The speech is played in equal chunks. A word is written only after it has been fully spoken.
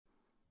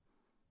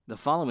The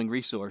following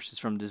resource is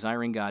from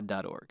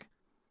desiringgod.org.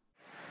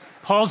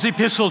 Paul's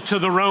epistle to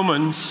the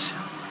Romans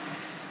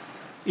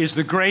is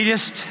the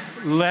greatest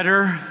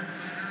letter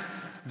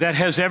that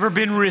has ever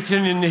been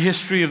written in the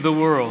history of the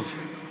world.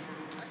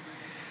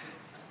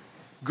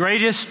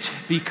 Greatest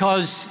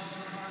because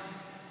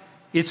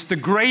it's the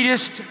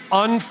greatest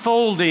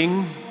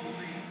unfolding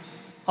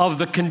of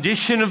the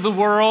condition of the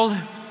world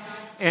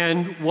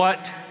and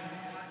what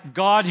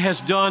God has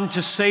done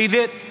to save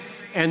it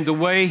and the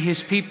way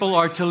His people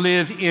are to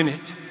live in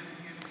it.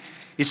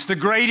 It's the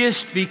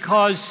greatest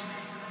because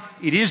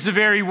it is the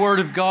very Word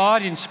of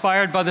God,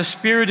 inspired by the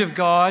Spirit of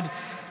God,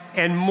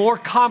 and more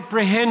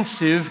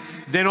comprehensive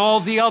than all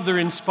the other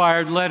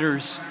inspired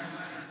letters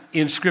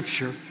in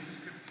Scripture.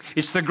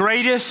 It's the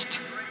greatest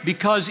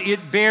because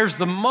it bears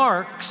the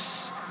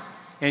marks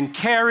and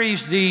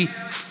carries the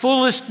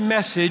fullest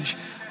message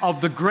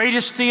of the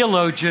greatest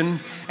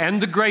theologian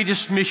and the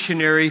greatest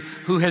missionary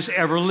who has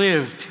ever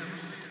lived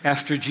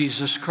after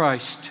Jesus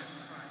Christ.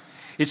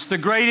 It's the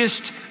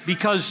greatest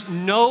because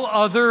no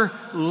other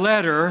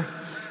letter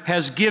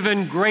has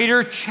given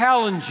greater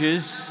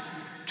challenges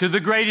to the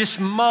greatest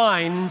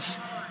minds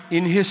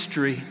in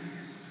history.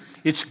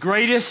 It's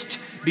greatest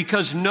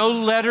because no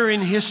letter in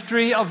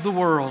history of the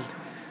world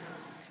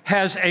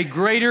has a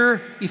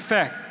greater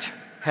effect,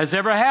 has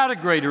ever had a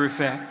greater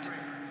effect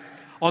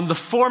on the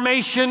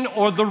formation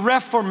or the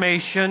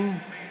reformation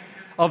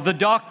of the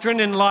doctrine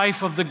and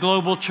life of the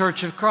global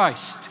Church of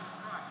Christ.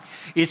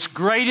 It's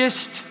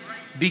greatest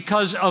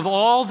because of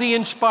all the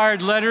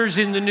inspired letters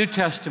in the New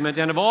Testament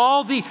and of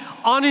all the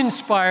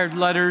uninspired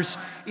letters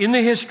in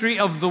the history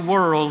of the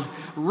world,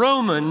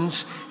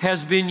 Romans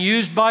has been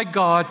used by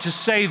God to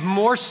save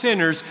more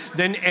sinners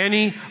than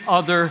any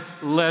other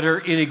letter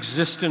in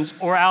existence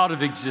or out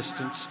of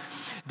existence.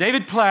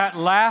 David Platt,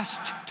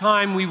 last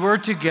time we were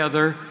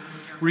together,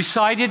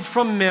 recited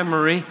from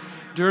memory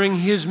during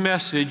his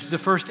message the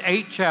first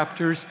 8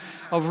 chapters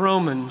of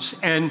Romans,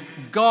 and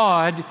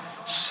God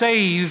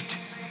saved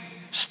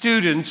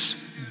students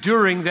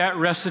during that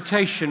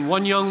recitation.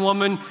 One young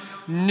woman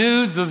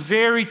knew the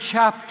very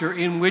chapter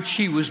in which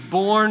she was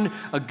born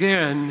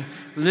again,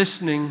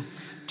 listening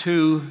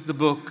to the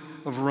book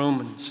of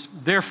Romans.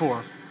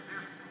 Therefore,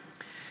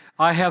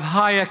 I have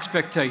high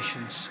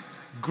expectations,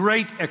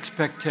 great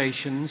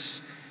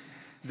expectations,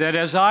 that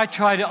as I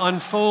try to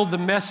unfold the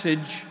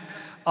message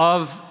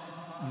of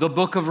the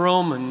book of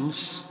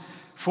Romans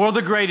for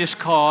the greatest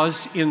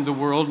cause in the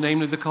world,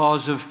 namely the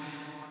cause of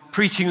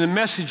preaching the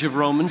message of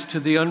Romans to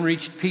the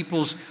unreached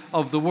peoples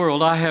of the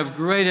world, I have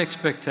great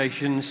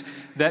expectations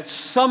that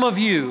some of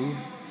you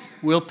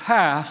will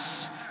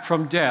pass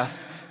from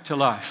death to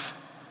life.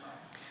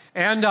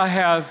 And I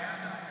have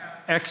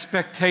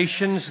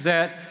expectations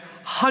that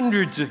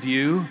hundreds of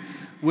you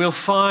will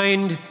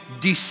find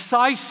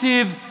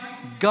decisive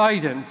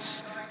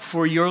guidance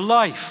for your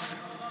life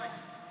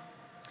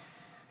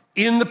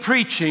in the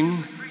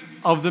preaching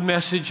of the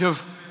message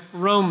of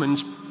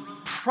Romans,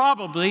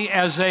 probably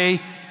as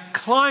a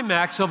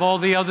climax of all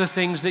the other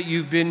things that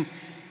you've been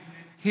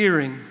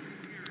hearing.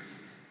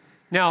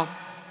 Now,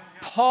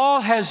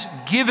 Paul has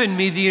given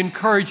me the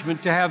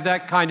encouragement to have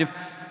that kind of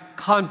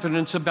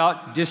confidence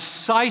about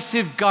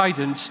decisive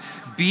guidance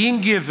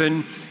being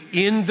given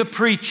in the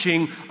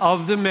preaching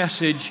of the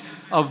message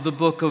of the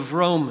book of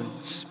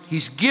Romans.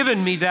 He's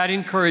given me that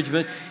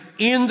encouragement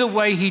in the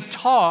way he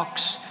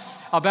talks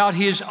about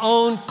his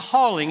own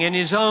calling and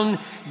his own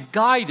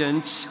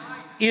guidance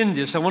in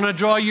this. I want to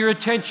draw your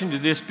attention to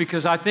this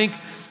because I think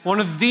one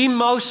of the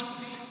most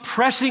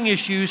pressing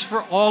issues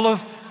for all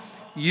of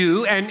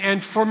you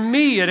and for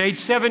me at age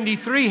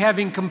 73,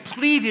 having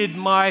completed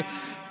my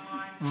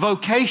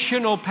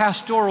vocational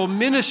pastoral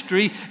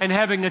ministry and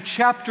having a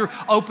chapter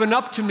open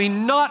up to me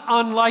not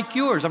unlike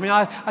yours. I mean,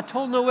 I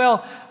told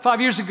Noel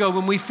 5 years ago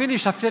when we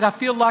finished, I said, I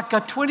feel like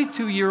a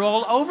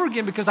 22-year-old over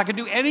again because I could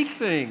do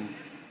anything.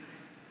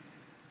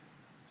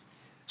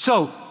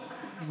 So,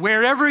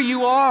 wherever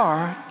you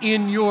are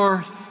in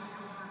your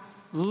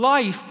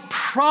life,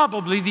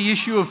 probably the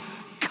issue of,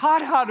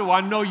 God, how do I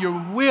know your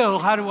will?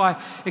 How do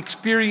I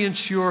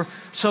experience your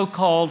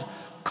so-called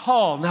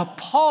call? Now,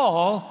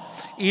 Paul,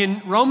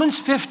 in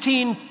Romans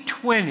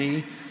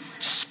 15:20,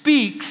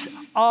 speaks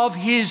of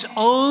his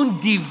own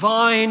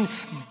divine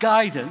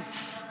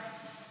guidance,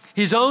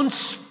 his own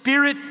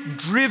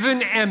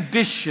spirit-driven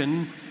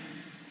ambition,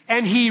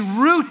 and he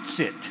roots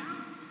it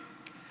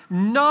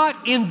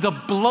not in the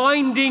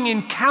blinding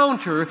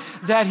encounter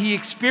that he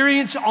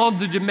experienced on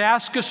the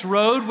Damascus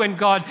Road when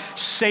God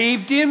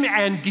saved him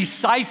and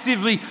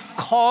decisively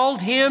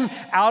called him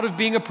out of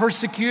being a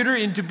persecutor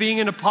into being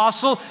an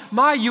apostle.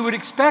 You would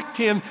expect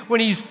him, when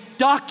he's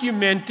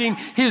documenting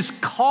his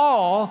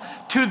call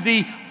to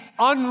the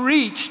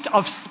unreached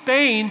of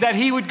Spain, that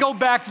he would go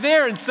back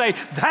there and say,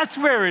 that's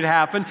where it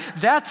happened.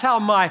 That's how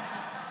my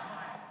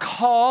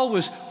call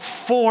was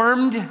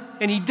formed.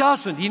 And he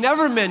doesn't. He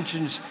never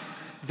mentions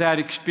that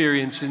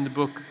experience in the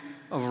book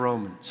of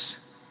Romans.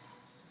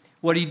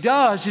 What he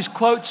does is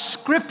quote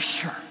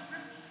Scripture.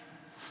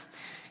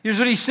 Here's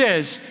what he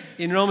says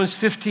in Romans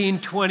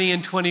 15, 20,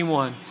 and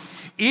 21.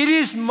 It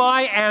is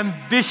my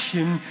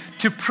ambition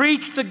to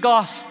preach the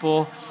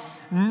gospel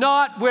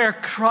not where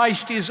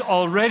Christ is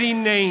already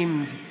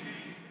named,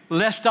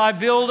 lest I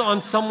build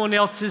on someone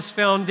else's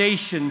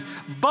foundation.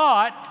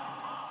 But,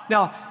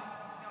 now,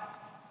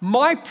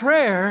 my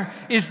prayer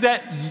is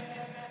that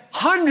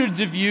hundreds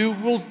of you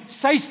will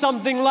say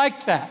something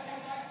like that.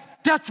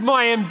 That's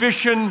my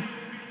ambition.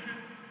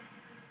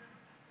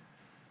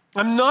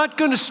 I'm not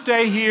going to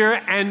stay here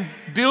and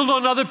build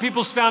on other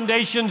people's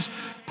foundations.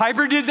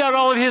 Piper did that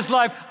all of his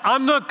life.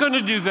 I'm not going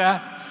to do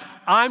that.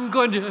 I'm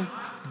going to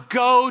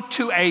go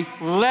to a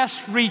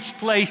less reached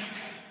place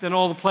than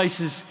all the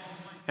places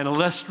and a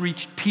less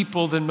reached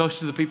people than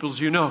most of the peoples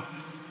you know.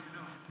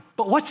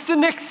 But what's the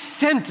next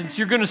sentence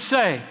you're going to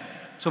say?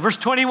 So verse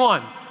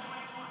 21.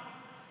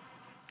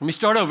 Let me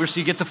start over so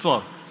you get the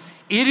flow.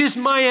 It is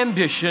my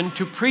ambition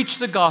to preach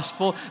the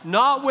gospel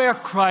not where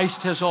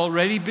Christ has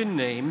already been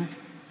named,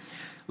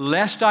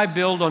 lest I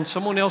build on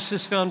someone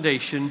else's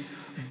foundation,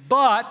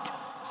 but,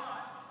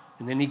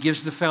 and then he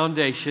gives the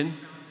foundation,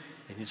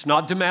 and it's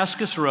not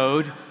Damascus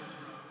Road,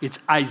 it's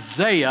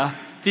Isaiah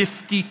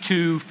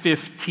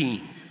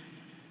 52:15.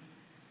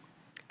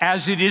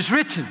 As it is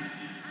written.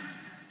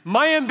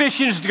 My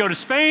ambition is to go to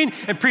Spain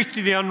and preach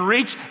to the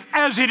unreached,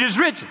 as it is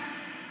written.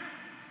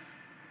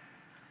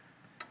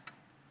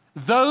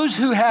 Those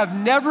who have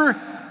never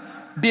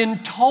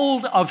been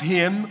told of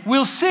him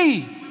will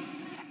see,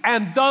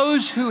 and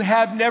those who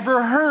have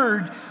never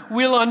heard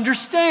will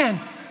understand.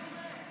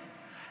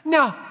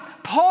 Now,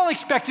 Paul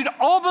expected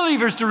all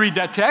believers to read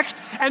that text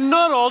and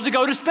not all to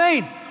go to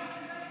Spain.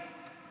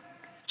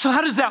 So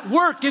how does that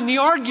work in the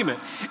argument?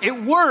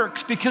 It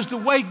works because the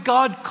way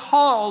God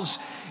calls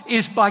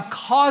is by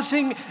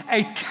causing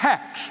a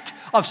text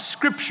of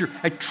Scripture,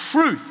 a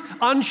truth,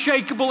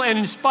 unshakable and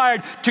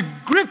inspired, to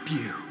grip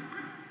you.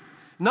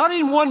 Not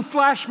in one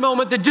flash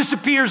moment that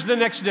disappears the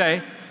next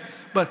day,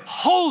 but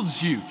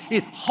holds you.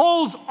 It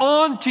holds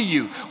on to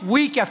you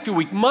week after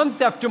week,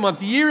 month after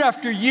month, year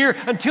after year,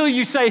 until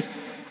you say,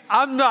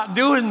 I'm not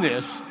doing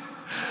this.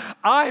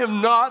 I am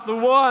not the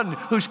one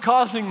who's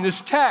causing this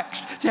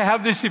text to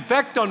have this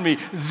effect on me.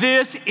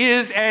 This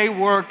is a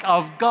work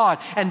of God.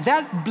 And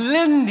that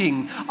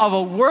blending of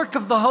a work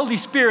of the Holy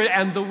Spirit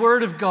and the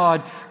Word of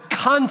God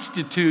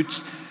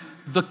constitutes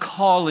the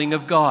calling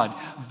of God.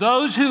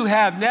 Those who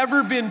have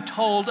never been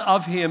told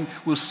of him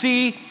will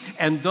see,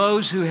 and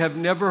those who have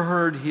never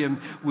heard him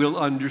will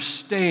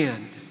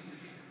understand.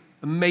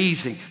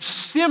 Amazing.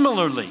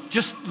 Similarly,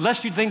 just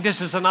lest you think this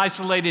is an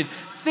isolated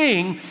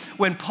thing,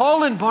 when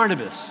Paul and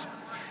Barnabas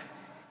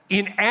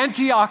in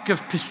Antioch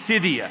of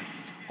Pisidia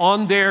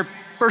on their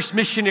first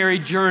missionary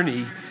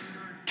journey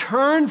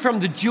turned from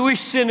the Jewish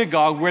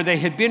synagogue where they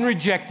had been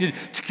rejected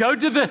to go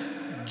to the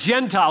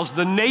Gentiles,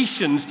 the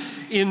nations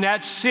in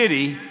that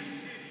city,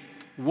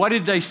 what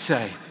did they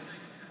say?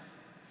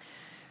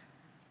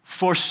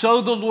 For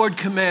so the Lord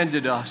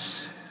commanded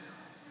us.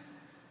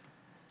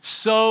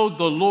 So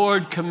the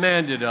Lord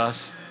commanded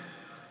us.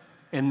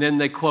 And then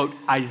they quote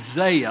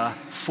Isaiah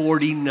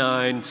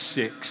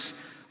 49:6.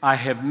 I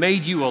have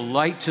made you a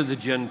light to the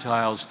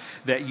Gentiles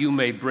that you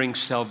may bring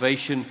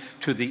salvation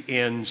to the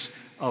ends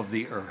of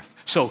the earth.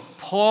 So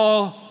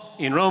Paul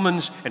in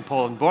Romans and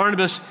Paul and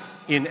Barnabas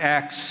in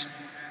Acts,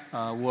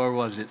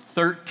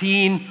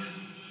 13,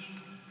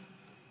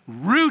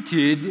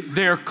 rooted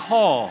their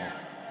call.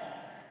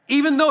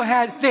 Even though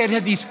they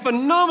had these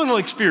phenomenal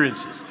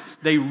experiences,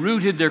 they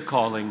rooted their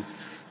calling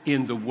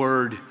in the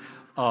Word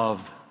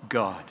of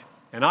God.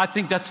 And I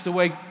think that's the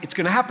way it's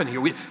going to happen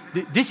here.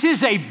 This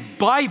is a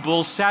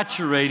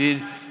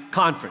Bible-saturated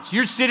conference.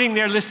 You're sitting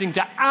there listening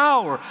to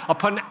hour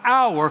upon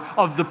hour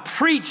of the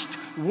preached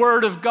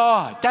Word of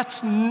God.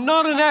 That's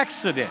not an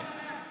accident.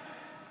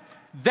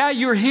 That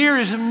you're here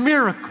is a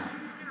miracle.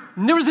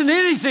 And there wasn't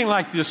anything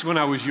like this when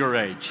I was your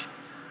age.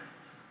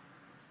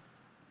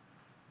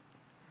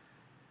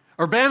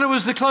 Urbana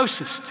was the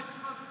closest.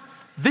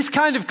 This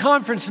kind of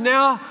conference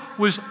now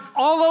was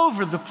all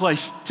over the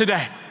place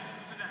today.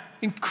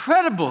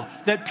 Incredible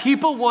that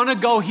people want to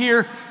go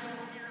hear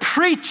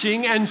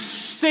preaching and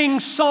sing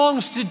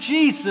songs to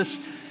Jesus.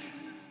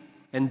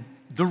 And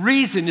the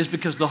reason is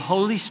because the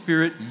Holy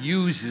Spirit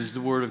uses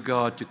the Word of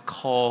God to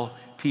call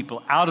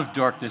people out of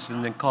darkness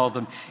and then call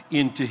them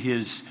into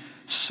His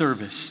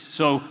service.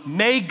 So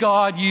may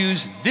God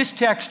use this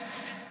text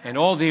and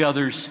all the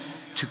others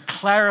to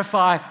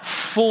clarify,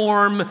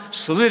 form,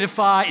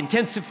 solidify,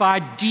 intensify,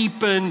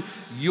 deepen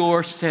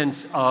your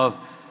sense of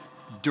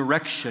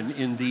direction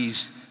in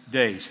these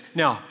days.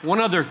 Now,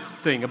 one other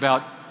thing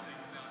about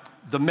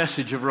the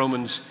message of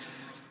Romans.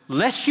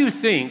 Lest you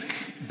think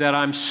that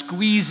I'm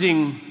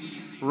squeezing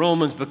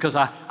Romans because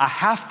I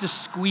have to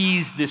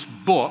squeeze this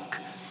book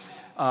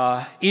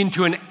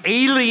into an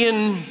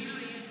alien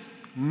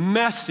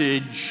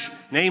message,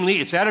 namely,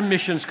 it's at a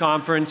missions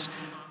conference.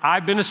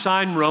 I've been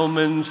assigned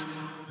Romans,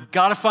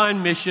 got to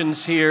find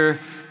missions here,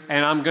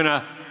 and I'm going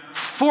to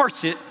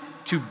force it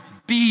to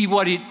be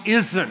what it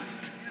isn't.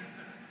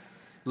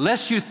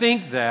 Lest you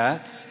think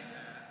that,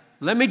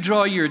 let me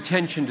draw your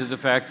attention to the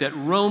fact that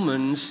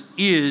Romans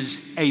is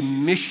a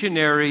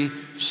missionary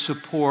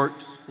support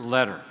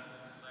letter.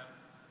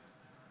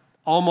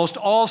 Almost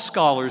all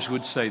scholars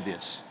would say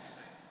this,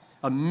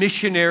 a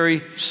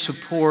missionary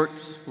support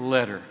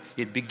letter.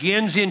 It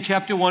begins in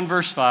chapter 1,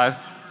 verse 5,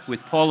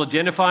 with Paul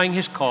identifying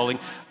his calling.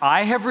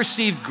 I have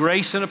received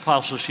grace and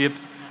apostleship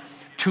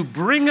to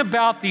bring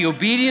about the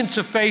obedience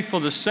of faith for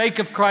the sake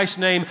of Christ's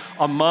name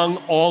among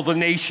all the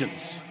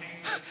nations.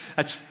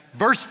 That's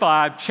verse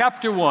 5,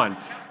 chapter 1.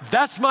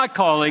 That's my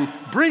calling.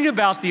 Bring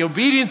about the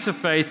obedience of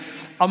faith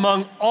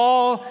among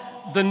all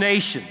the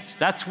nations.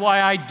 That's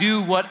why I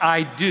do what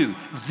I do.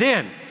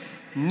 Then,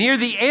 near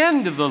the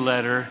end of the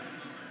letter,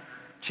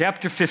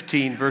 chapter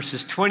 15,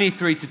 verses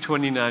 23 to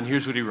 29,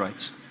 here's what he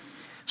writes.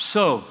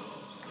 So,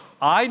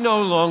 I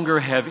no longer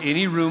have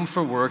any room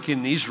for work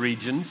in these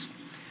regions,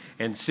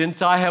 and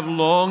since I have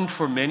longed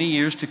for many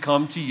years to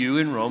come to you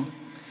in Rome,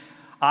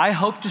 I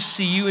hope to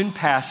see you in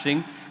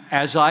passing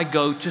as I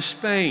go to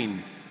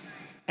Spain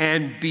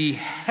and be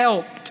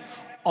helped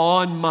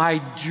on my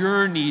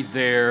journey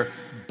there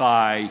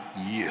by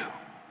you.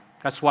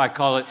 That's why I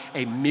call it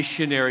a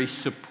missionary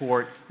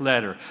support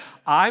letter.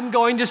 I'm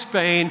going to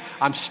Spain.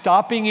 I'm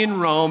stopping in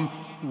Rome.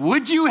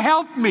 Would you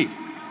help me?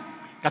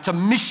 That's a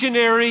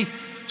missionary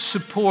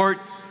support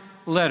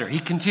letter. He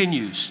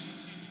continues.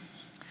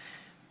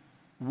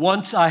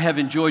 Once I have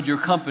enjoyed your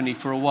company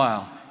for a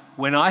while,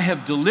 when I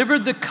have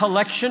delivered the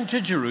collection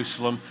to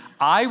Jerusalem,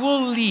 I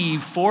will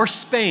leave for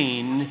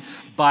Spain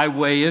by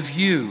way of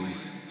you.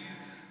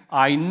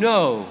 I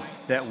know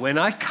that when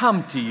I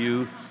come to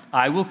you,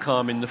 I will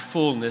come in the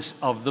fullness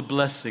of the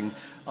blessing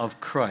of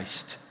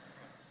Christ.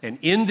 And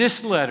in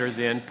this letter,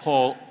 then,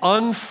 Paul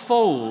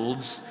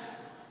unfolds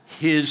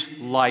his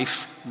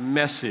life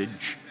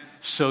message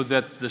so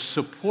that the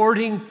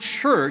supporting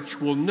church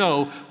will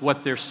know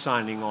what they're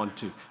signing on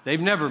to.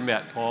 They've never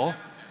met Paul.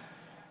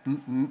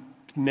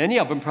 Many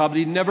of them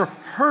probably never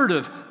heard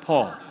of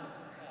Paul.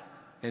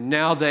 And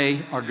now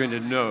they are going to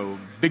know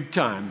big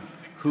time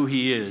who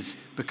he is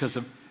because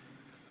of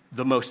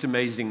the most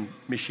amazing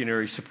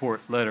missionary support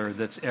letter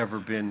that's ever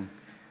been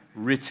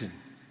written.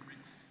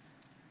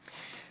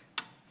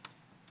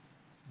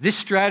 This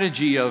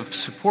strategy of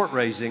support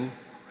raising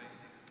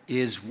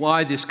is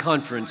why this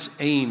conference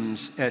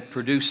aims at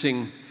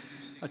producing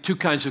two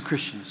kinds of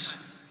Christians,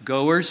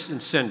 goers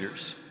and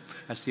senders.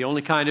 That's the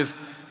only kind of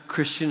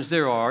Christians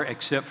there are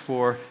except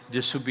for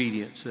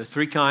disobedience. There are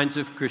three kinds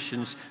of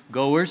Christians,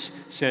 goers,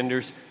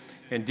 senders,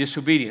 and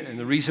disobedient. And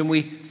the reason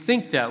we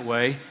think that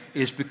way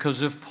is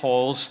because of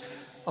Paul's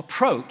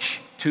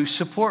approach to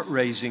support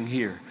raising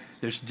here.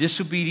 There's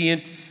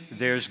disobedient,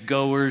 there's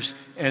goers,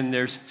 and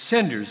there's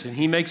senders. And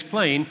he makes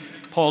plain,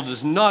 Paul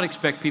does not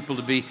expect people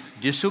to be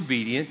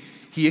disobedient.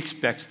 He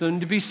expects them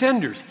to be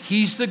senders.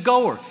 He's the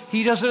goer.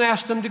 He doesn't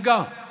ask them to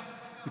go,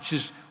 which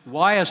is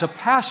why as a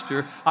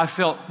pastor, I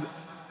felt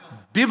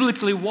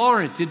biblically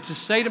warranted to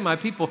say to my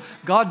people,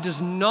 God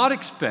does not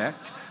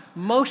expect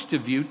most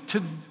of you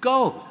to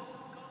go.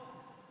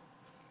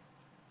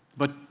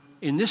 But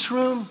in this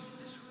room,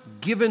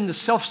 given the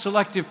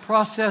self-selective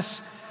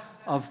process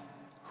of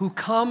who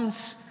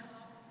comes,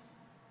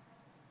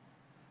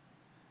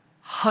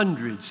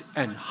 hundreds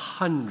and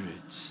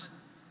hundreds,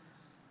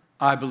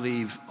 I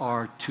believe,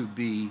 are to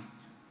be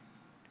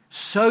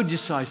so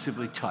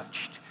decisively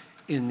touched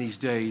in these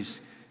days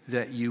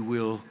that you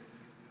will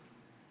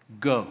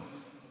go.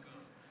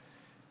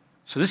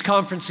 So this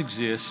conference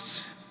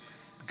exists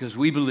because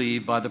we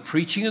believe by the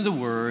preaching of the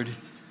word,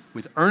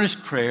 with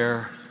earnest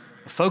prayer,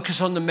 a focus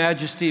on the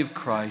majesty of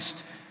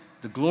Christ,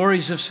 the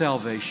glories of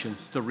salvation,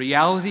 the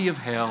reality of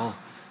hell,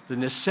 the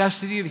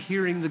necessity of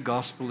hearing the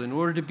gospel in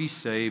order to be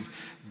saved,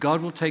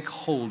 God will take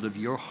hold of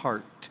your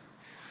heart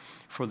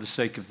for the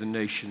sake of the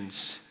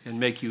nations and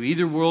make you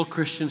either world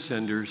Christian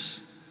senders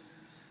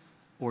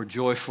or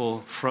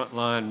joyful,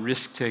 frontline,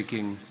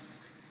 risk-taking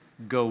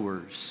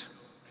goers.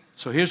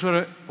 So here's what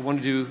I want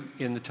to do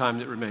in the time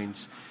that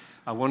remains.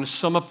 I want to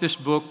sum up this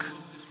book,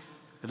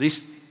 at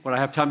least what I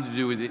have time to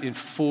do with it, in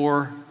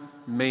 4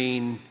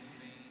 main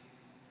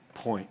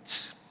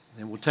points.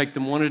 And we'll take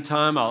them one at a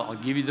time. I'll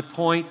give you the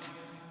point,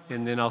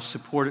 and then I'll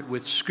support it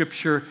with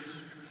Scripture.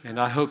 And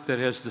I hope that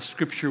as the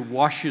Scripture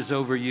washes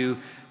over you,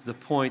 the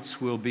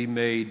points will be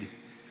made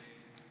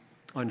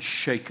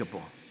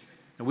unshakable.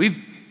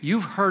 And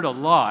you've heard a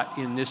lot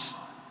in this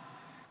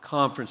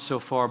conference so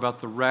far about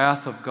the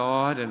wrath of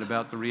God and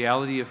about the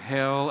reality of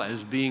hell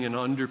as being an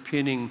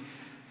underpinning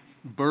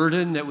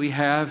burden that we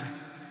have.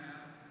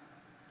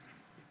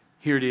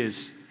 Here it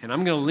is. And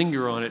I'm going to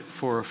linger on it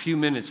for a few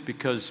minutes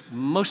because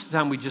most of the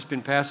time we've just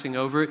been passing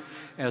over it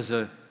as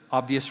an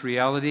obvious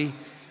reality.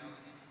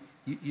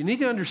 You need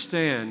to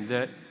understand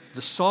that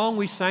the song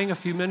we sang a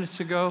few minutes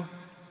ago,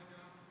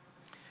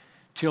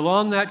 till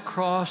on that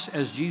cross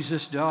as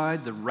Jesus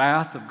died, the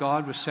wrath of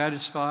God was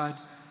satisfied.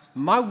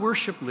 My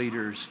worship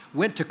leaders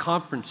went to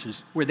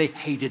conferences where they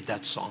hated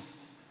that song.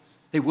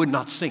 They would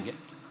not sing it.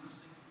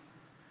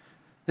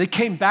 They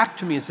came back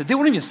to me and said, they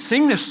won't even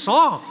sing this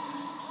song.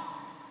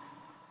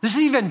 This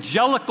is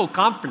evangelical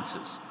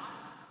conferences.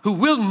 who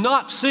will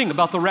not sing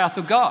about the wrath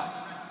of God.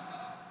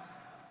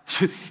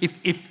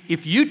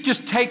 If you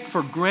just take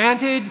for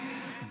granted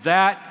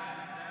that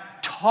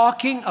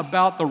talking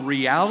about the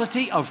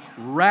reality of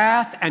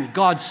wrath and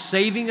God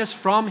saving us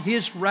from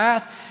His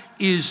wrath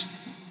is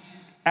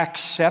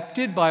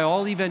accepted by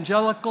all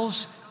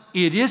evangelicals,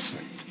 it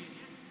isn't.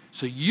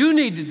 So you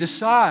need to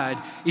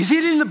decide, is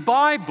it in the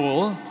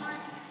Bible?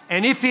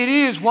 And if it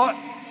is, what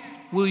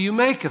will you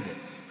make of it?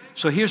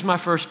 So here's my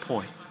first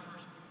point.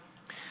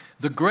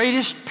 The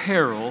greatest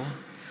peril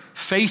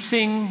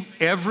facing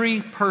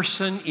every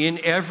person in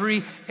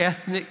every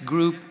ethnic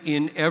group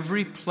in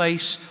every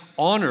place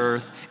on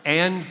earth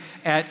and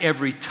at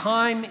every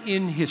time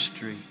in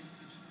history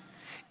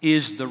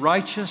is the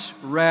righteous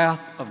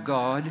wrath of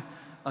God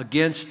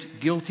against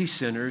guilty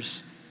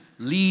sinners,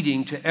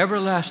 leading to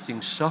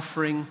everlasting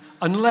suffering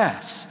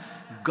unless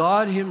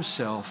God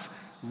Himself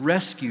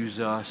rescues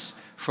us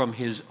from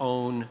His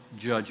own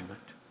judgment.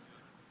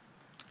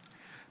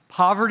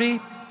 Poverty,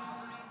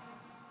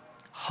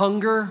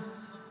 hunger,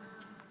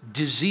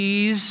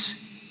 disease,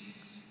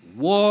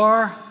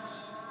 war,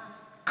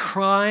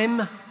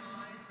 crime,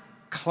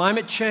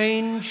 climate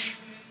change,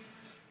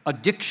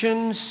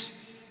 addictions,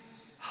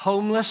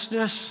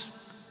 homelessness,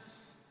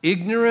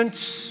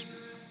 ignorance,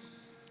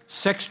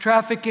 sex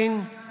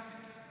trafficking,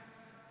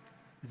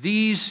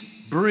 these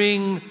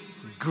bring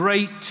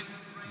great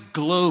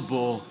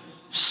global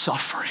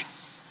suffering.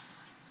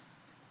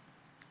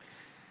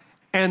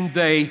 And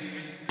they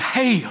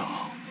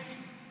pale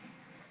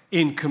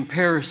in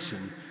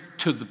comparison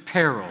to the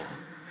peril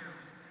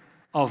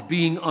of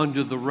being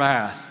under the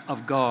wrath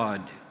of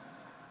God.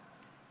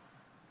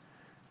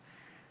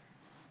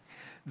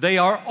 They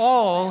are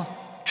all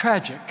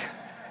tragic,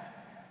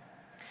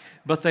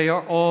 but they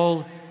are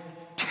all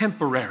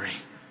temporary.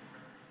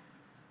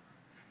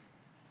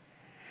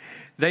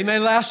 They may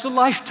last a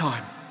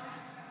lifetime,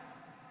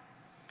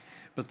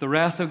 but the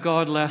wrath of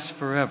God lasts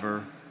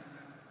forever.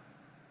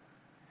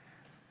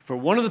 For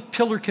one of the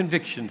pillar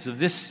convictions of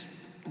this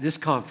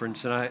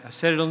conference, and I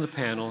said it on the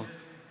panel,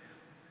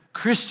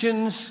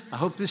 Christians, I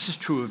hope this is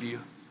true of you,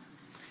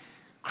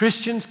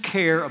 Christians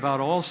care about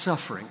all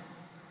suffering.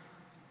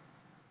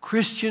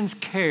 Christians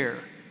care,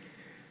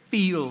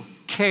 feel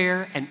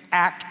care, and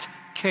act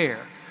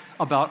care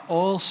about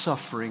all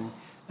suffering,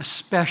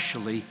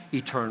 especially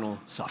eternal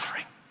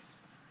suffering.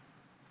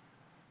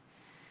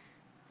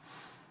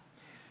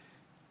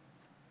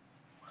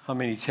 How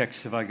many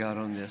texts have I got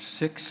on this?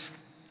 6?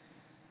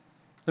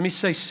 Let me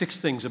say 6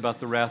 things about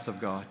the wrath of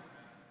God.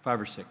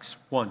 5 or 6.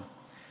 1,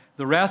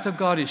 the wrath of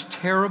God is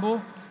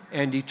terrible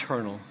and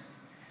eternal.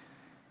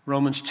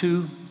 Romans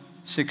 2,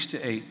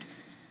 6-8.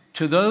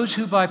 To those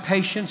who by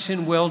patience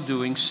in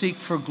well-doing seek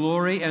for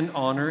glory and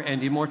honor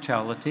and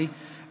immortality,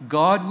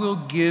 God will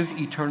give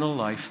eternal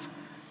life.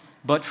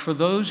 But for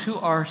those who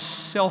are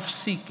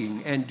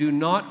self-seeking and do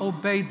not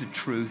obey the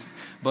truth,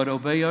 but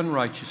obey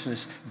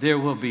unrighteousness, there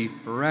will be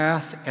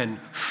wrath and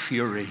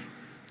fury.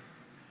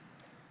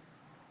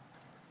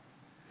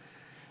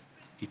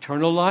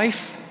 Eternal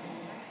life,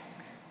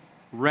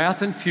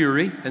 wrath and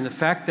fury, and the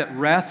fact that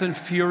wrath and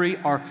fury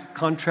are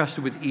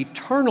contrasted with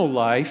eternal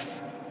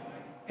life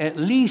at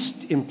least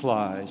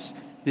implies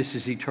this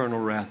is eternal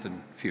wrath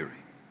and fury.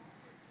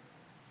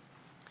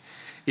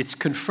 It's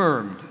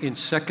confirmed in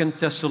 2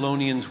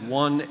 Thessalonians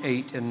 1,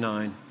 8 and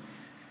 9.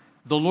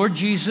 The Lord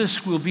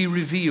Jesus will be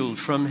revealed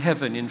from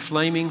heaven in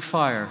flaming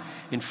fire,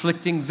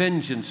 inflicting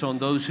vengeance on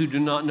those who do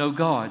not know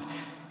God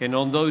and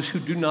on those who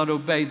do not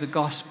obey the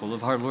gospel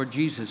of our Lord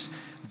Jesus.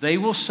 They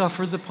will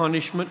suffer the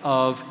punishment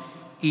of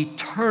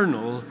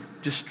eternal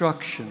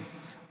destruction,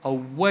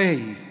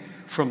 away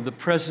from the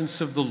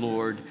presence of the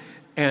Lord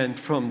and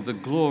from the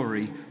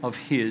glory of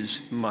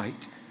His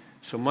might.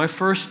 So my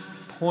first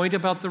point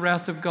about the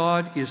wrath of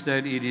God is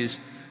that it is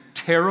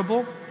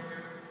terrible.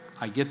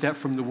 I get that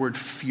from the word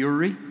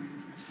fury.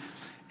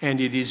 And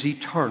it is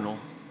eternal,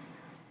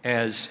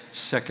 as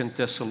 2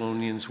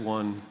 Thessalonians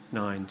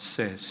 1:9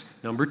 says.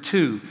 Number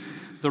 2,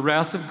 the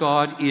wrath of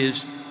God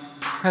is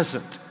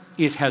present.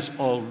 It has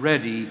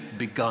already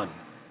begun.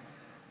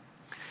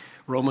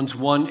 Romans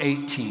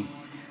 1:18.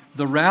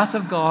 The wrath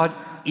of God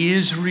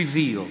is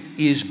revealed,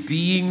 is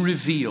being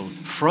revealed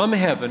from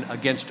heaven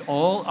against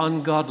all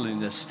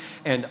ungodliness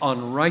and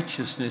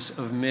unrighteousness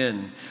of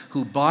men,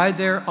 who by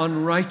their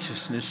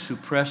unrighteousness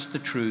suppress the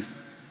truth.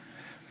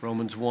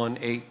 Romans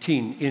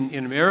 1:18.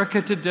 In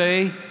America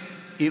today,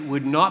 it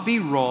would not be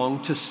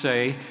wrong to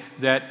say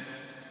that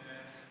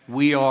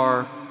we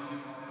are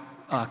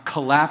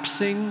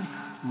collapsing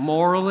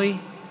morally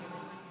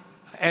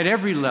at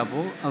every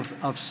level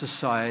of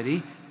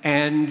society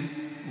and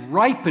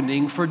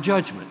ripening for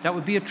judgment. That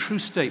would be a true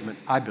statement,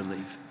 I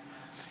believe.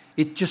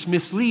 It's just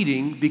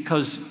misleading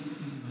because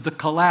the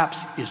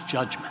collapse is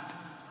judgment.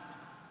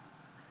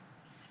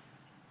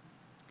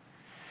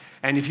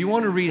 And if you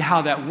want to read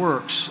how that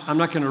works, I'm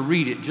not going to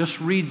read it. Just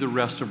read the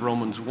rest of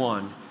Romans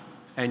 1,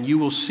 and you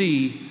will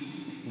see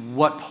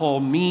what Paul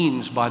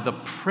means by the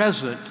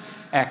present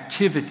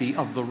activity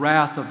of the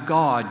wrath of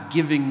God,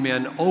 giving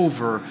men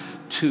over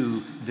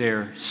to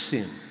their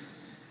sin.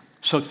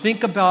 So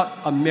think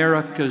about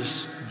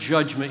America's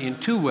judgment in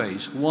two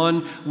ways.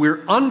 One,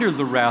 we're under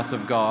the wrath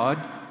of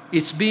God.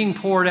 It's being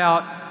poured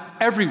out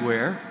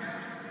everywhere.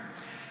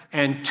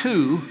 And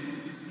two,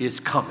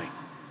 it's coming.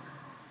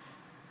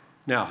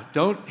 Now,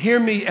 don't hear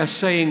me as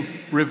saying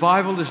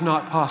revival is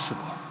not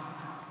possible.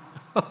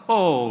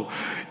 Oh,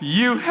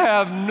 you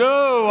have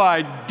no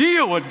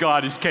idea what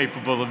God is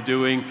capable of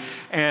doing.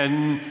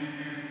 And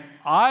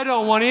I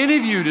don't want any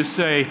of you to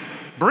say,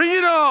 bring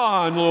it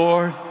on,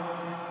 Lord.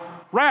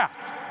 Wrath.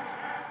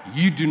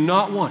 You do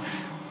not want.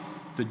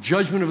 The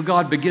judgment of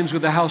God begins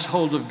with the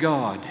household of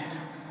God.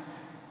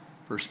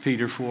 1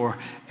 Peter 4.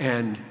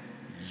 And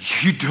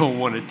you don't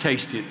want to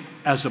taste it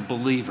as a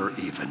believer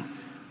even.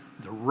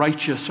 The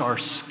righteous are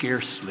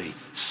scarcely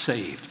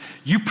saved.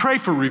 You pray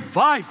for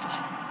revival.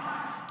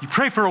 You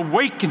pray for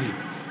awakening.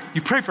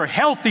 You pray for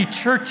healthy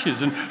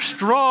churches and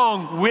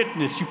strong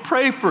witness. You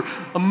pray for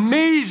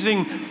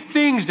amazing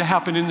things to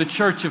happen in the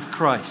church of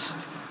Christ.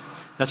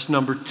 That's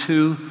number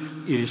two.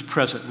 It is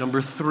present.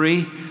 Number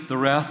three, the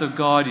wrath of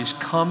God is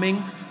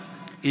coming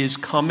in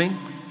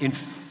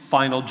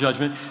final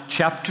judgment.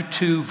 Chapter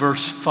 2,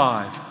 verse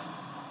 5.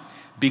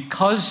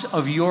 Because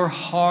of your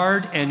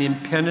hard and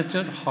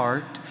impenitent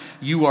heart,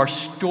 you are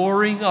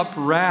storing up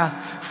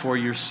wrath for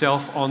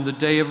yourself on the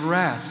day of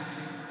wrath,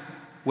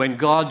 when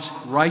God's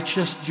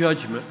righteous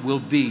judgment will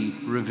be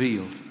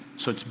revealed.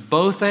 So it's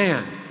both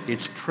and.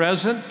 It's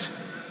present,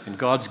 and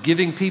God's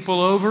giving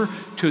people over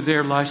to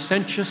their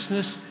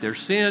licentiousness, their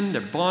sin,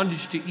 their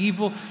bondage to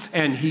evil,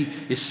 and He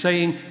is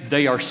saying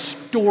they are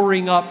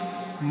storing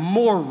up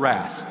more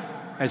wrath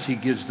as He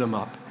gives them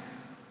up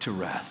to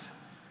wrath.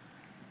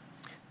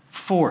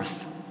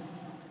 Fourth,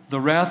 the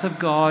wrath of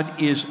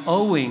God is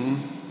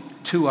owing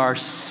to our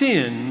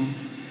sin,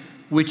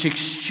 which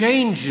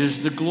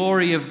exchanges the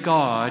glory of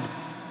God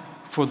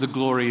for the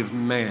glory of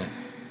man.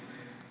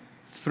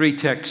 Three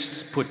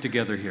texts put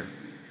together here.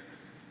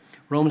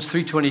 Romans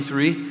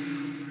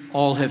 3:23,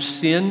 all have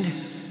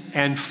sinned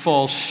and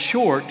fall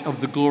short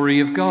of the glory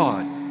of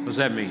God. What does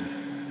that mean?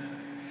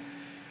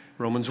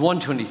 Romans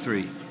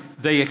 1:23,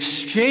 they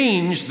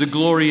exchange the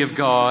glory of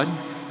God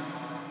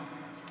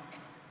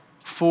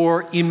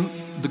for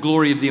the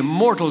glory of the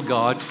immortal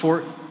God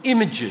for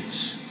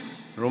images.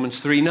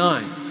 Romans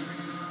 3:9.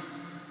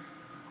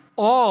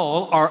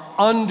 All are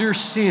under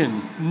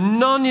sin.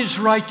 None is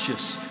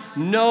righteous.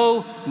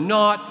 No,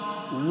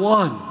 not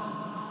one.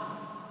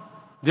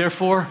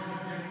 Therefore,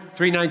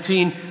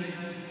 3:19,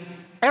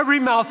 every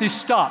mouth is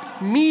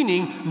stopped,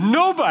 meaning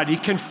nobody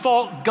can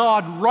fault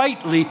God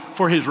rightly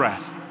for His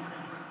wrath.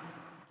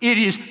 It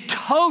is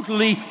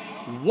totally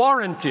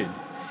warranted.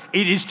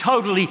 It is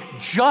totally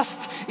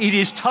just. It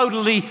is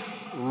totally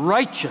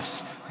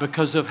righteous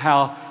because of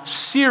how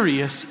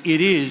serious it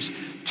is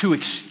to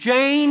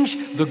exchange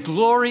the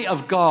glory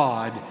of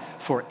God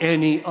for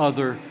any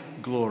other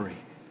glory.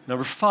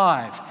 Number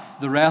 5,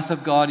 the wrath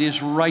of God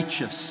is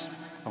righteous.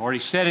 I've already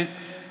said it.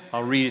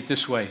 I'll read it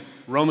this way.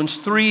 Romans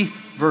 3,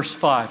 verse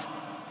 5.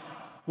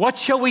 What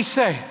shall we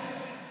say?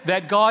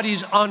 That God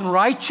is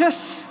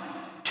unrighteous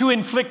to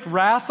inflict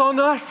wrath on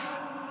us?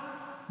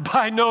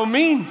 By no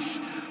means.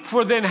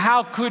 For then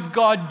how could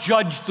God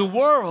judge the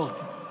world?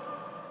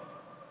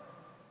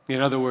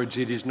 In other words,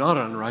 it is not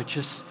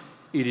unrighteous.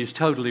 It is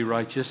totally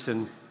righteous.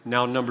 And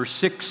now number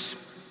 6,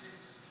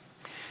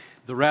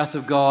 the wrath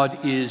of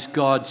God is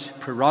God's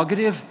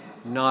prerogative,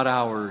 not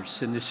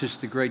ours. And this is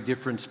the great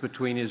difference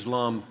between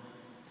Islam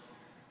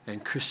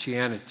and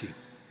Christianity.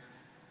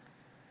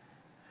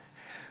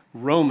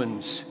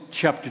 Romans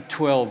chapter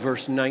 12,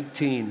 verse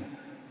 19.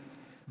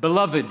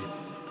 Beloved,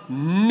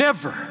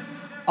 never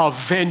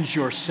avenge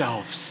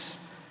yourselves.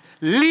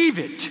 Leave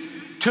it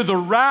to the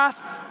wrath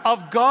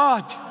of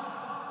God.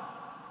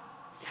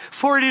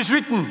 For it is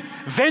written,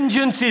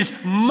 vengeance is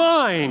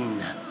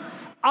mine.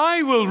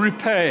 I will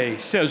repay,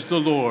 says the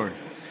Lord.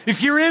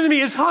 If your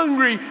enemy is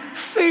hungry,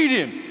 feed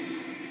him.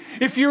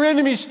 If your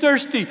enemy is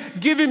thirsty,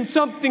 give him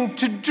something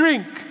to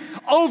drink.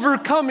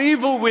 Overcome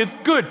evil with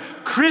good.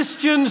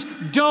 Christians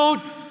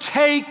don't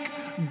take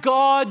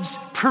God's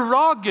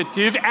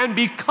prerogative and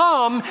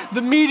become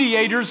the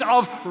mediators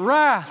of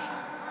wrath.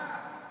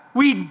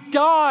 We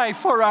die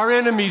for our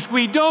enemies.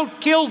 We don't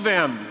kill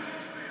them.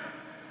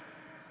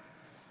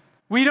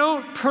 We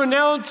don't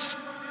pronounce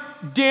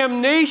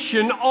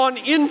damnation on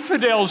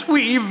infidels.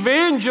 We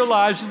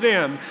evangelize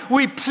them.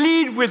 We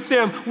plead with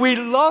them. We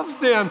love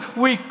them.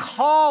 We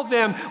call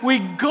them. We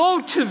go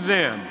to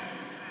them.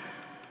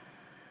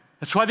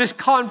 That's why this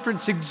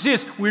conference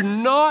exists. We're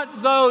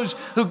not those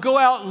who go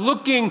out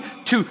looking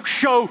to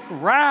show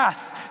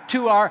wrath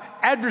to our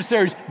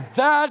adversaries.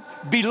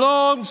 That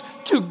belongs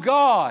to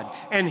God,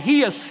 and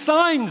He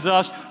assigns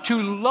us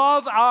to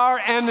love our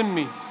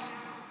enemies.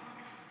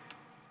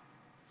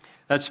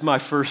 That's my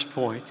first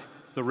point.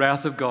 The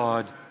wrath of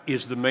God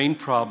is the main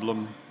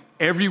problem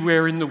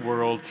everywhere in the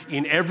world,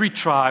 in every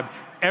tribe,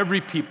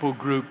 every people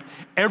group,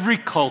 every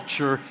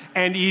culture,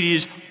 and it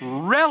is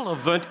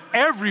relevant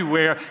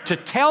everywhere to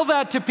tell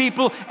that to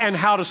people and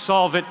how to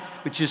solve it,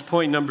 which is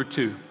point number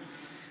 2.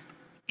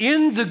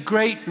 In the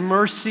great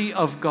mercy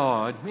of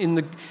God,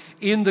 in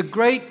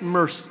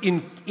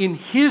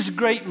His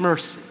great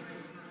mercy,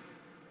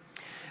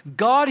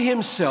 God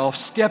Himself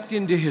stepped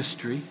into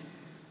history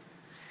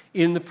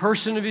in the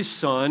person of His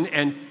Son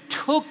and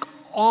took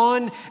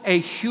on a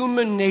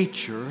human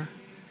nature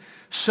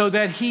so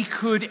that He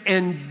could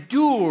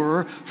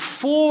endure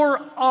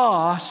for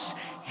us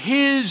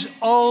His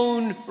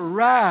own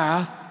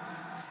wrath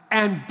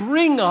and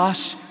bring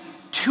us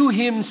to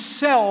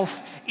Himself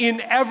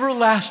in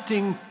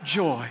everlasting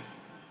joy.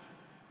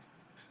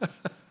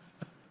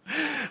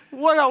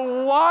 What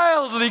a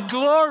wildly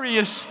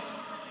glorious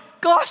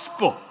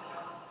gospel.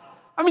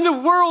 I mean, the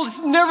world has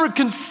never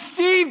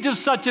conceived of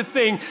such a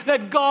thing,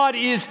 that God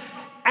is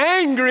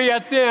angry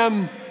at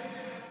them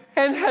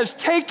and has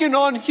taken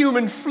on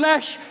human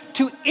flesh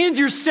to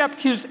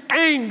intercept His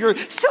anger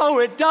so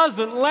it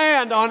doesn't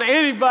land on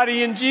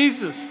anybody in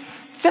Jesus.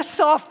 That's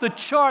off the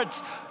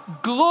charts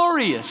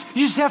glorious.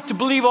 You just have to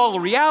believe all the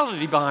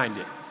reality behind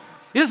it.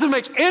 It doesn't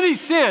make any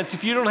sense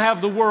if you don't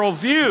have the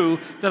worldview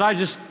that I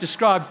just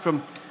described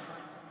from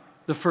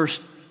the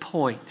first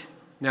point.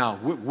 Now,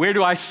 where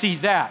do I see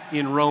that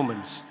in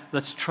Romans?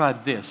 Let's try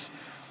this.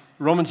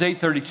 Romans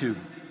 8:32.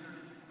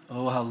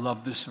 Oh, I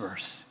love this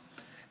verse.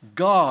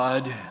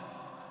 God,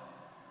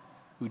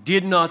 who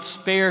did not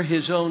spare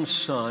His own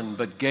Son,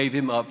 but gave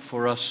Him up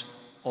for us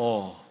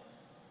all.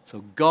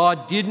 So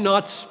God did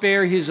not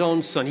spare His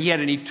own Son. He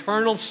had an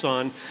eternal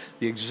Son,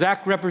 the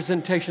exact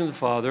representation of the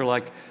Father,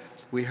 like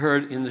we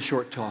heard in the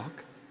short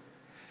talk.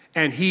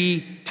 And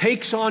He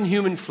takes on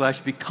human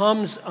flesh,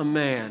 becomes a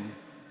man,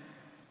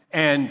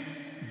 and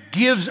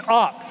gives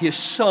up His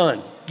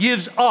Son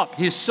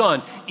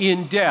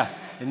in death.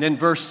 And then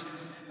verse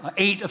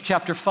 8 of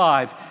chapter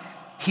 5,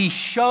 He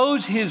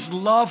shows His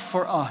love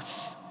for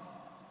us.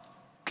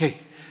 Okay,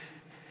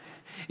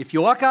 if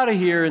you walk out of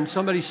here and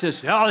somebody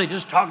says, oh, they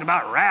just talked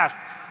about wrath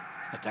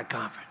at that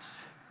conference.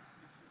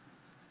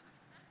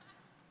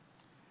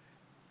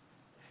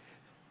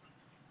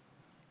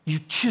 You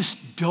just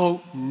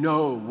don't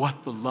know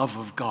what the love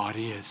of God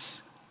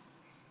is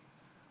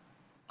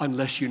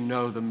unless you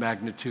know the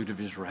magnitude of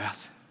His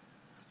wrath.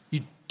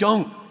 You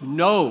don't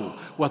know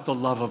what the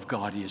love of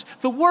God is.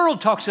 The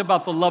world talks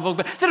about the love of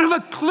God. They don't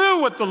have a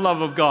clue what the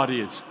love of God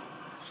is.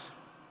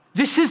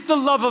 This is the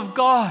love of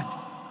God.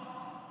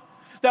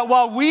 That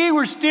while we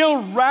were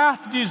still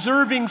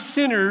wrath-deserving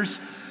sinners,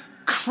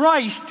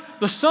 Christ,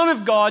 the Son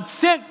of God,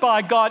 sent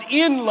by God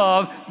in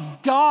love,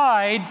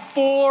 died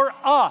for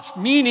us,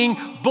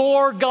 meaning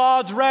bore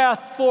God's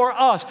wrath for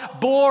us,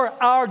 bore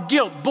our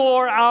guilt,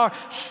 bore our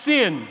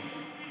sin.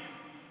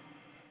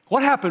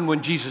 What happened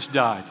when Jesus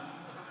died?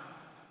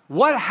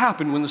 What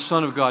happened when the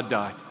Son of God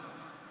died?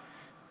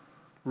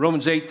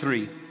 Romans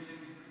 8:3.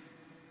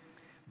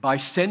 By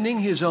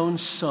sending His own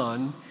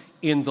Son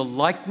in the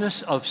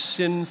likeness of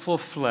sinful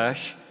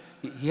flesh.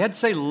 He had to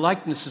say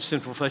likeness of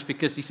sinful flesh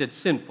because He said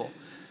sinful.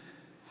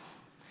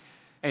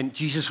 And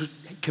Jesus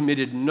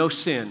committed no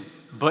sin,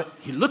 but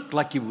He looked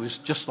like He was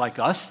just like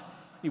us.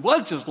 He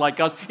was just like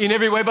us in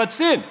every way but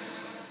sin.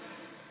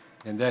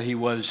 And that He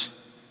was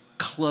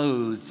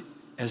clothed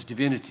as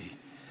divinity.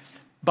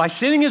 By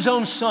sending His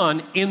own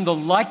Son in the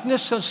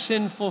likeness of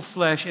sinful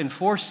flesh and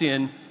for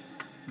sin,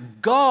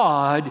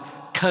 God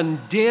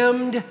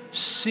condemned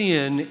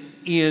sin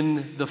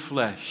in the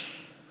flesh.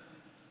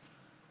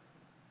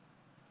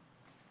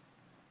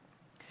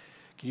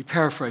 Can you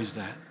paraphrase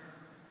that?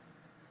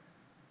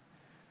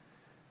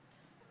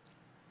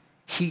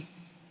 He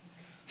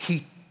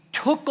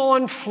took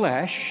on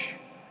flesh.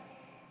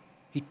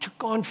 He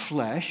took on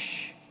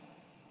flesh.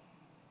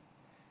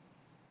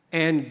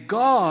 And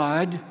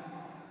God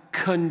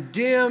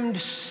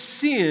condemned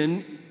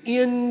sin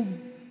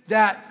in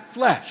that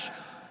flesh.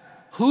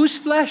 Whose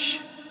flesh?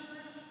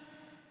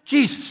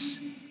 Jesus,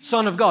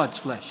 Son of God's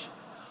flesh.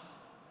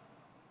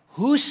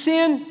 Whose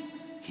sin?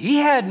 He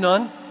had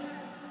none.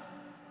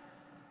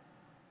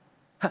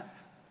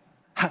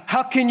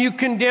 How can you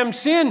condemn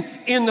sin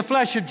in the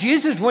flesh of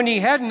Jesus when He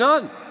had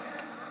none?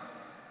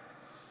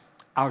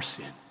 Our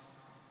sin.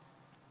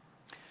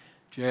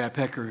 J.I.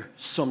 Packer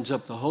sums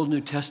up the whole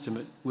New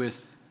Testament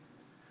with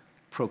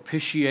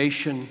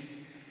propitiation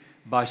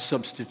by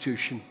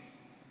substitution.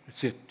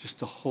 That's it, just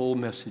the whole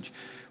message.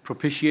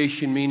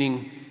 Propitiation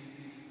meaning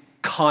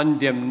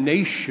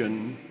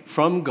condemnation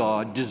from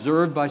God,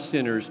 deserved by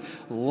sinners,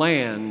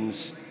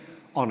 lands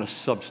on a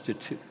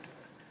substitute.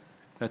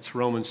 That's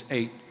Romans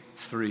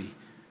 8:3.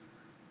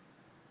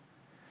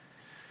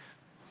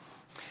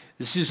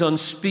 This is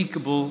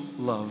unspeakable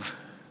love.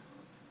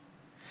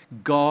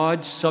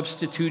 God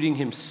substituting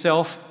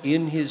Himself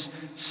in His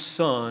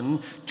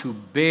Son to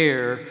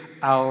bear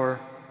our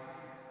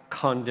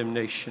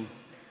condemnation,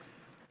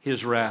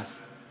 His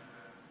wrath.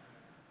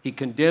 He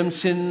condemned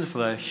sin in the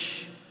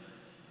flesh,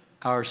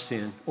 our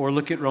sin. Or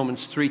look at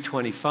Romans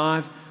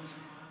 3:25.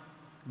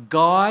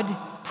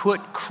 God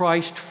put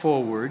Christ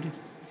forward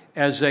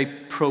as a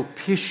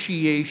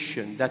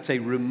propitiation. That's a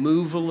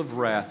removal of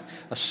wrath,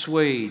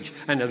 assuage,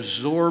 an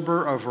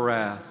absorber of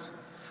wrath.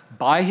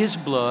 By his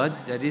blood,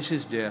 that is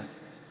his death,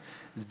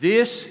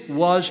 this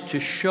was to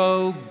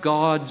show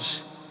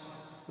God's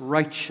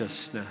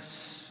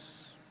righteousness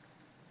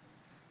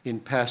in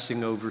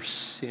passing over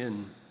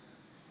sin.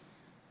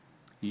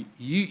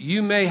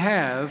 You may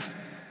have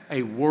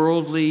a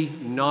worldly,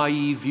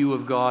 naive view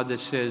of God that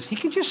says he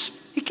can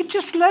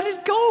just let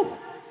it go.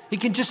 He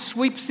can just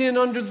sweep sin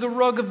under the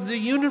rug of the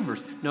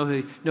universe. No,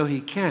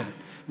 he can't.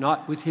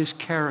 Not with his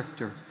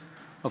character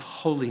of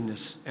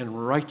holiness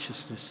and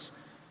righteousness.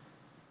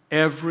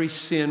 Every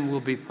sin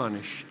will be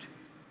punished,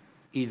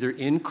 either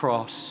in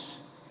cross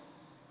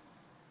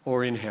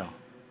or in hell.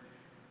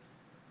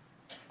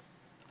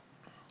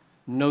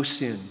 No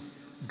sin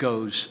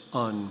goes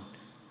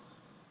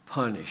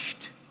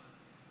unpunished.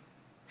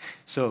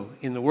 So,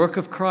 in the work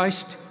of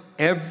Christ,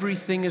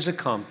 everything is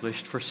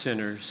accomplished for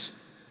sinners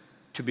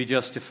to be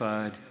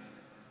justified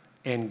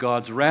and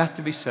God's wrath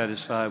to be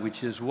satisfied,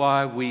 which is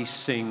why we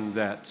sing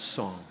that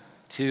song.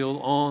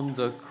 Till on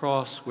the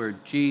cross where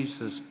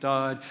Jesus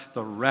died,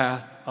 the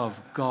wrath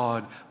of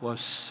God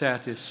was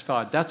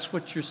satisfied. That's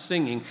what you're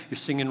singing. You're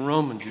singing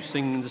Romans. You're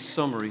singing the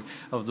summary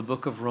of the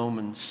book of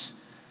Romans.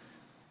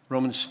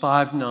 Romans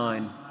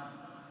 5:9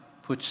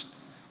 puts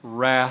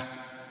wrath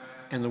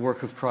and the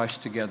work of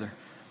Christ together.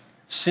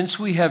 Since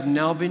we have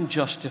now been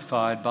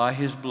justified by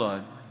his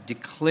blood,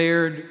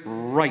 declared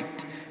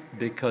right,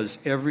 because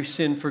every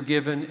sin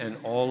forgiven and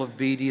all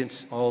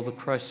obedience, all the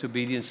Christ's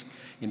obedience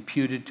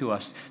imputed to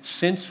us.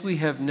 Since we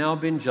have now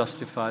been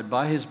justified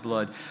by his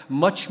blood,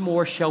 much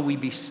more shall we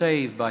be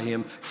saved by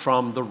him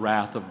from the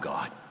wrath of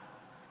God.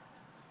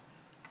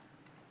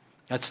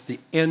 That's the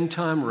end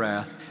time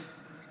wrath.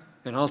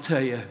 And I'll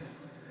tell you,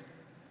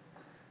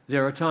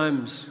 there are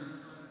times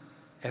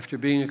after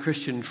being a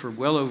Christian for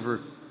well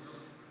over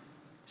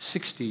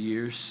 60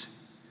 years,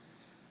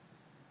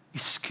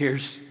 it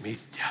scares me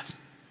to death.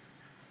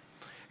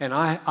 And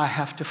I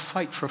have to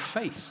fight for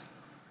faith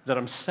that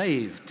I'm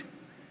saved.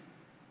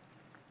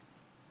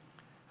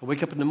 I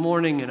wake up in the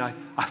morning and I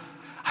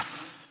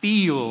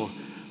feel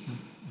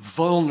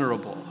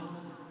vulnerable.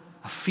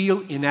 I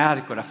feel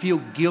inadequate. I feel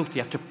guilty.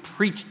 I have to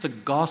preach the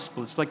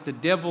gospel. It's like the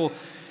devil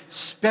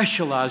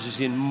specializes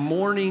in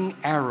morning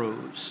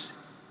arrows.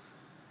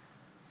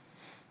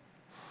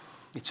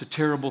 It's a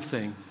terrible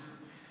thing,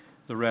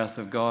 the wrath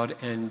of God,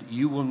 and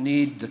you will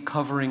need the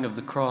covering of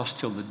the cross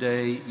till the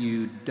day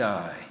you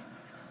die.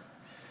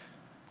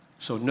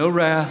 So no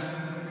wrath,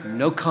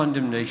 no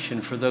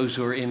condemnation for those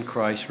who are in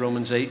Christ,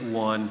 Romans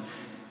 8:1.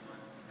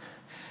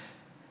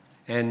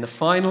 And the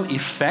final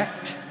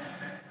effect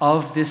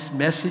of this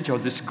message, or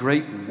this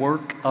great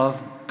work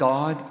of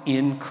God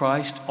in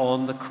Christ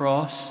on the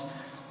cross,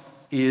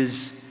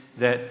 is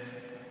that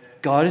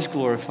God is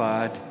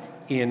glorified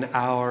in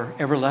our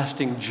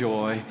everlasting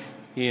joy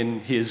in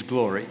his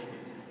glory.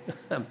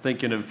 I'm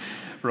thinking of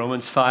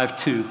Romans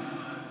 5:2.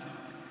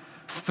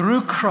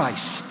 Through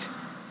Christ,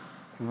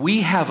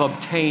 we have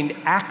obtained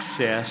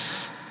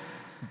access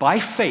by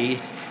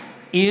faith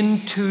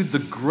into the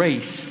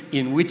grace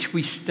in which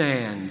we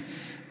stand,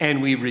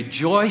 and we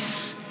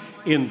rejoice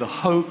in the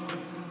hope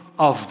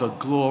of the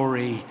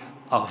glory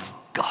of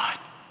God.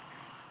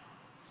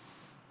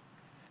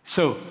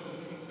 So,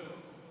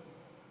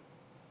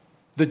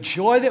 the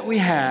joy that we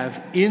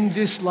have in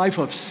this life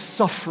of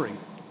suffering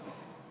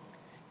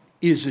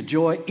is a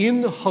joy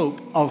in the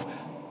hope of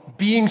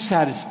being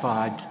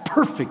satisfied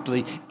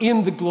perfectly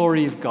in the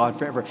glory of God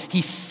forever.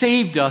 He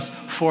saved us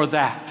for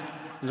that.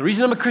 And the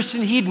reason I'm a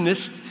Christian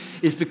hedonist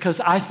is because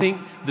I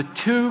think the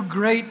two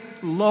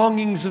great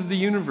longings of the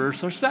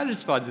universe are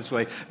satisfied this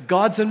way,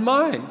 God's and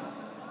mine.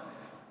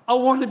 I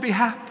want to be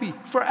happy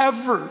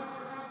forever.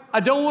 I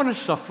don't want to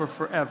suffer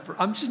forever.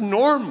 I'm just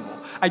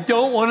normal. I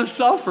don't want to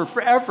suffer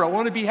forever. I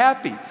want to be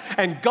happy.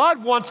 And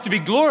God wants to be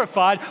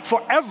glorified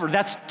forever.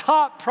 That's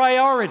top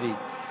priority.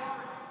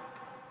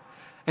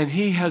 And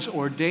he has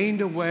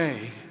ordained a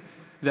way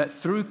that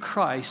through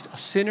Christ, a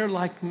sinner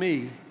like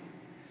me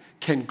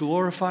can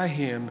glorify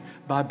him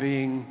by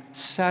being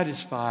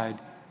satisfied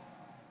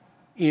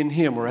in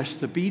him. Or as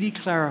the BD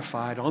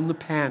clarified on the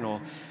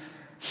panel,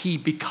 he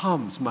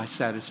becomes my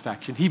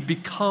satisfaction. He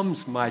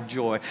becomes my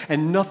joy.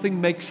 And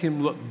nothing makes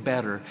him look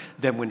better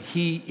than when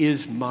he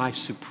is my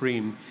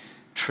supreme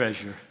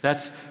treasure.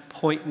 That's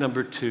point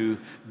number 2.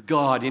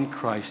 God in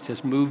Christ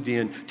has moved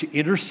in to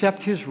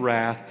intercept his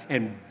wrath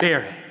and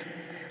bear it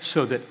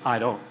so that I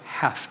don't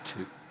have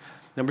to.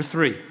 Number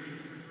 3,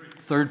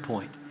 third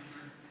point.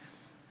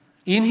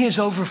 In his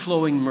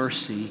overflowing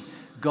mercy,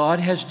 God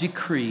has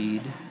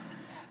decreed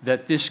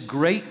that this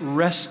great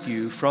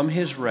rescue from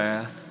his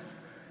wrath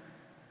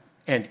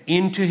and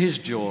into his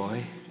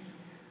joy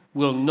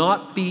will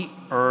not be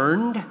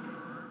earned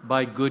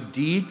by good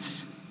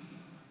deeds.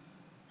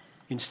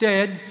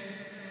 Instead,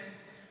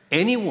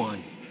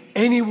 anyone,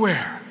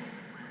 anywhere,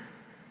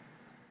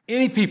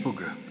 any people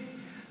group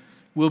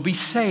will be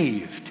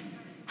saved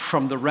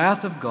from the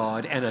wrath of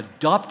God and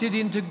adopted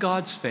into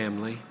God's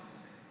family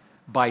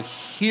by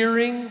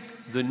hearing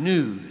the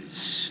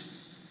news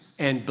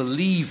and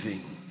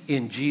believing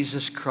in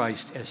Jesus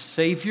Christ as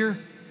Savior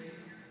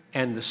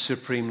and the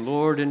supreme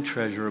Lord and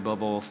treasure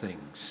above all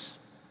things.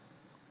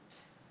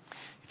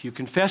 If you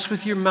confess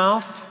with your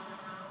mouth,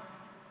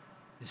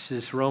 this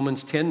is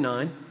Romans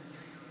 10:9,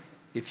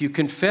 if you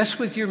confess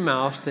with your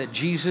mouth that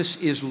Jesus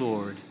is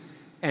Lord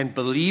and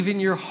believe in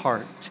your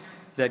heart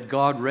that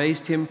God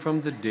raised him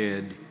from the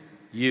dead,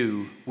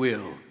 you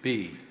will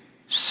be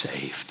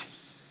saved.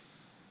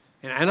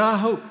 And I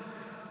hope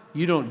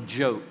you don't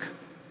joke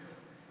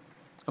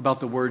about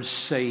the word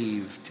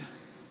saved.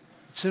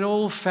 It's an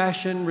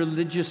old-fashioned,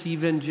 religious,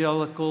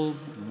 evangelical,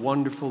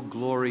 wonderful,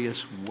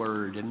 glorious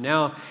word. And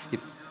now,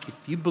 if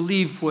you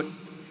believe what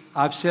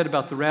I've said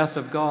about the wrath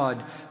of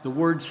God, the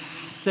word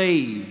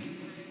saved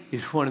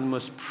is one of the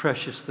most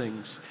precious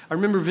things. I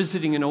remember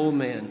visiting an old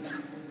man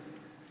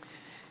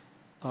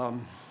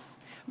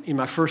in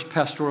my first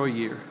pastoral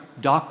year,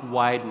 Doc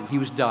Wyden. He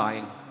was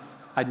dying.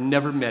 I'd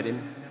never met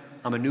him.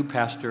 I'm a new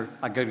pastor.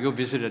 I got to go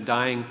visit a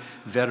dying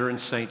veteran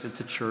saint at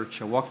the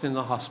church. I walked in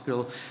the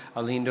hospital.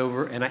 I leaned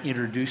over and I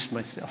introduced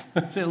myself.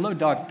 I said, "Hello,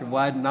 Dr.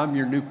 Wyden. I'm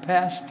your new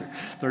pastor."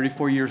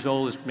 34 years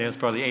old. This man's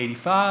probably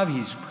 85.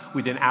 He's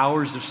within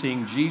hours of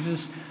seeing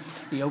Jesus.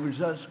 He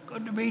opens us.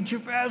 "Good to meet you,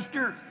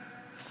 Pastor.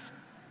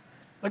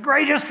 The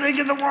greatest thing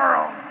in the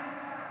world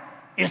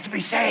is to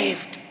be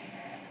saved."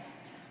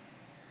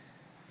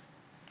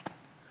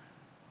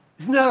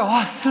 Isn't that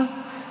awesome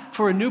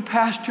for a new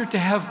pastor to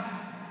have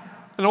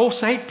an old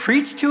saint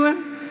preach to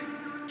him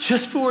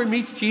just before he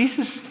meets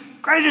Jesus?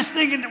 "Greatest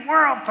thing in the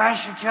world,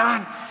 Pastor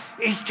John,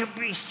 is to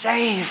be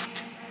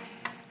saved."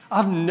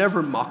 I've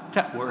never mocked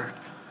that word.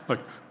 Like,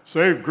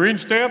 save green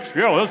stamps?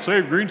 Yeah, let's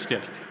save green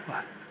stamps.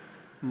 What?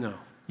 No,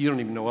 you don't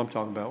even know what I'm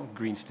talking about with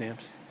green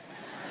stamps.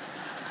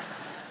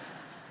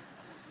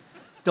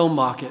 Don't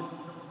mock it.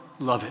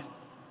 Love it.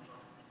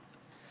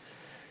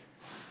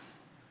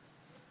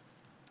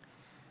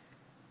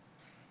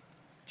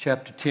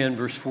 Chapter 10,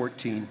 verse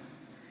 14.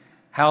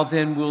 "How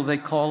then will they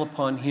call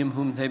upon him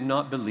whom they've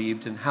not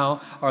believed? And how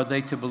are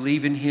they to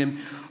believe in him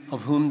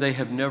of whom they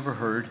have never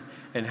heard?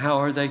 And how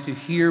are they to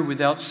hear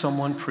without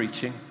someone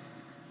preaching?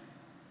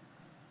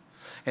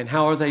 And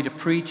how are they to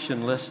preach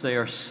unless they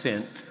are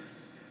sent?"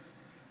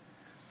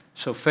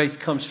 So faith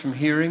comes from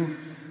hearing,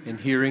 and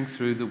hearing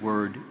through the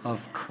word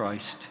of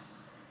Christ.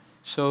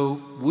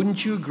 So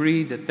wouldn't you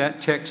agree that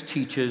that text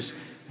teaches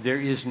there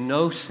is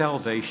no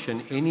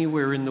salvation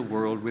anywhere in the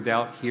world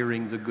without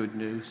hearing the good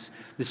news?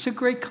 This is a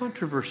great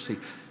controversy.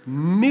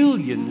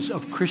 Millions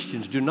of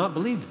Christians do not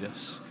believe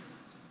this.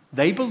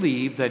 They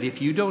believe that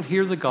if you don't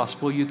hear the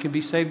gospel, you can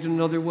be saved in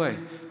another way.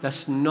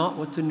 That's not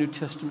what the New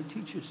Testament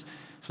teaches.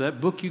 So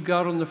that book you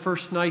got on the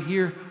first night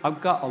here,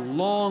 I've got a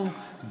long,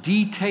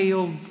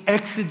 detailed,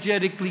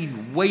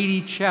 exegetically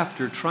weighty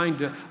chapter trying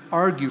to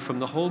argue from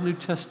the whole New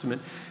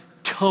Testament.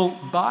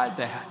 Don't buy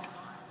that.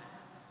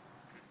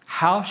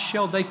 How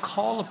shall they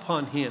call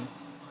upon him?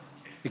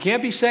 They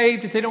can't be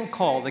saved if they don't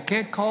call. They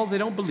can't call if they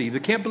don't believe. They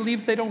can't believe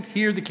if they don't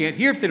hear. They can't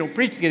hear if they don't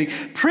preach. They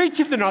can't preach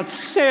if they're not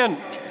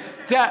sent.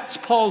 That's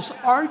Paul's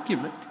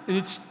argument. And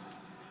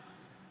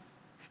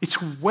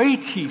it's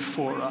weighty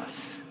for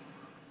us.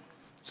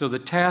 So the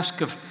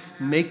task of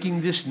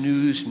making this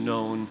news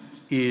known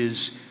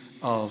is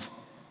of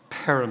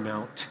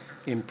paramount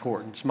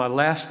importance. My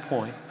last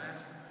point,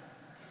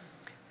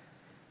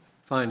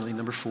 finally,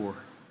 number 4.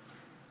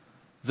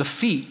 The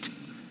feet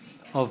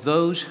of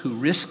those who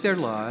risk their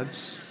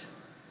lives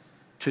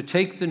to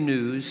take the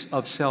news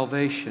of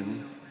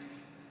salvation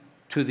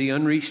to the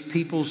unreached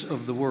peoples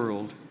of the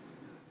world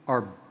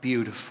are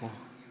beautiful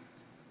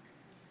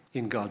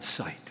in God's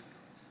sight.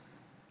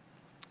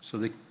 So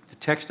the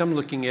text I'm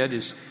looking at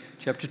is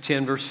chapter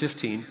 10, verse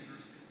 15.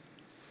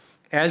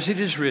 "As it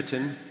is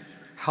written,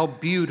 how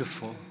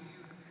beautiful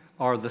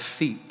are the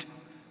feet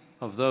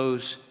of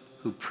those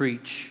who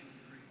preach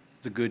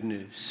the good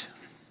news."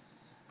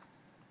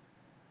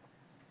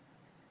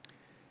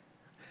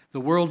 The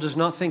world does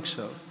not think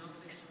so,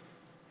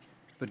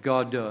 but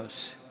God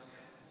does.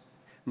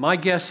 My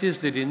guess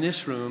is that in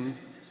this room,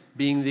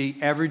 being the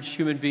average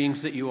human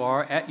beings that you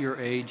are at your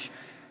age,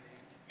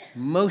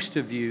 most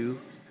of you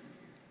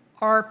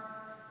are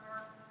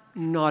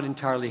not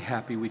entirely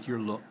happy with your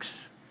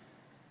looks.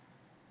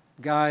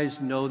 Guys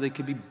know they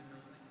could be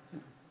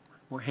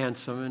more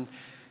handsome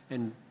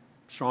and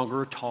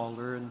stronger or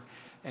taller,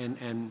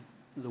 and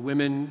the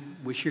women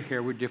wish your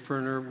hair were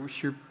different or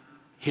wish your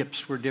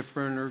hips were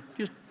different, or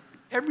just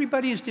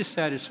everybody is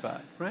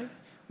dissatisfied, right,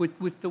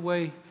 with the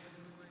way,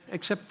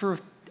 except for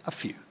a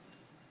few.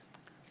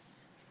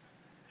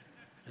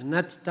 And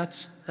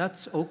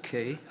that's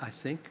okay, I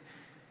think.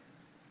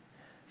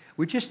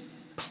 We're just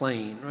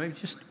plain, right?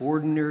 Just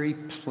ordinary,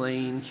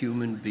 plain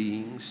human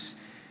beings.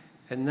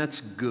 And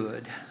that's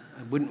good.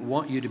 I wouldn't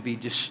want you to be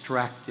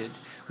distracted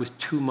with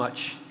too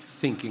much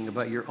thinking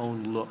about your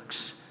own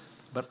looks.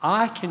 But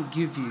I can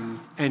give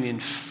you an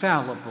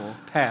infallible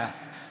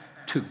path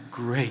to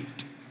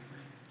great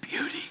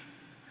beauty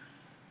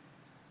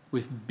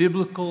with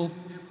biblical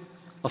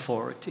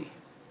authority.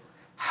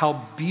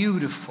 How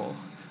beautiful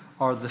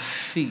are the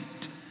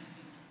feet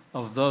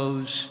of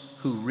those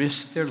who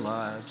risk their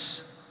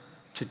lives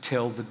to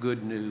tell the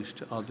good news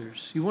to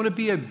others. You want to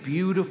be a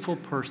beautiful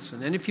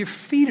person. And if your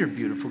feet are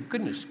beautiful,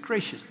 goodness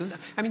gracious,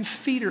 I mean,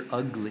 feet are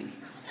ugly.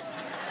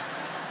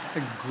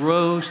 They're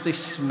gross, they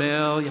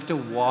smell, you have to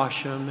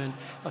wash them, and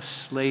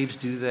slaves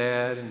do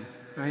that, and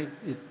right?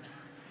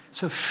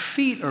 So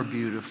feet are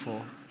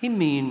beautiful. He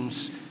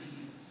means,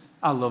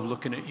 I love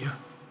looking at you.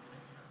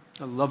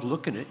 I love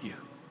looking at you.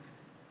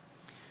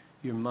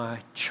 You're my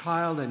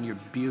child and you're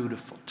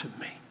beautiful to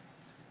me.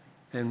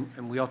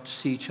 And we ought to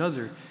see each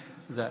other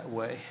that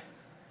way.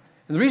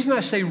 And the reason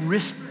I say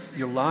risk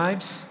your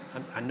lives,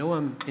 I know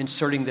I'm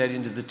inserting that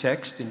into the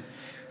text in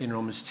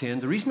Romans 10.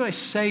 The reason I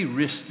say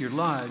risk your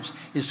lives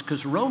is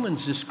because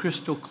Romans is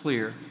crystal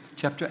clear.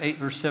 Chapter 8,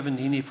 verse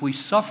 17, if we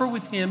suffer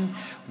with him,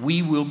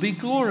 we will be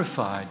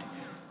glorified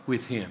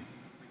with him.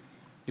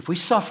 If we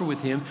suffer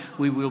with him,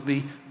 we will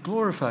be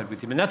glorified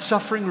with him. And that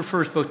suffering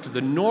refers both to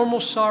the normal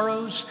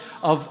sorrows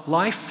of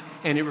life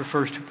and it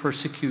refers to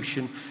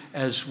persecution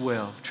as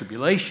well.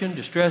 Tribulation,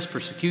 distress,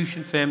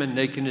 persecution, famine,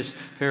 nakedness,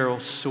 peril,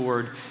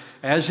 sword.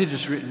 As it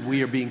is written,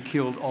 we are being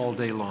killed all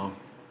day long.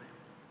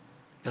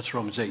 That's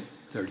Romans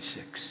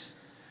 8:36.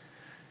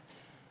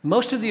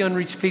 Most of the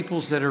unreached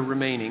peoples that are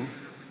remaining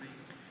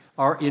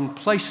are in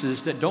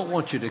places that don't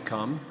want you to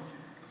come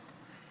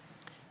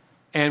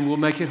and will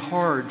make it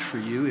hard for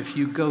you if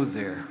you go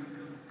there.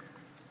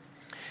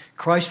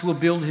 Christ will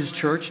build his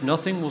church.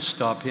 Nothing will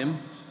stop him.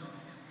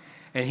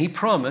 And he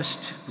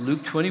promised,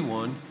 Luke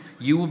 21,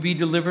 you will be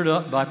delivered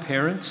up by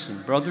parents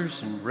and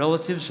brothers and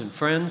relatives and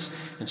friends,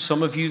 and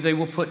some of you they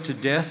will put to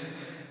death.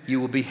 You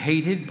will be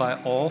hated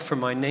by all for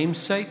my name's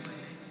sake.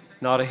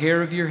 Not a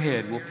hair of your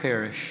head will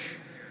perish.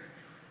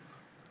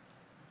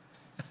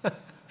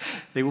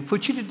 They will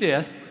put you to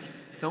death.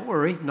 Don't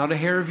worry, not a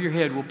hair of your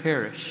head will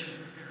perish.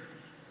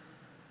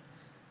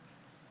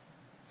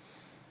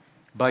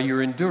 By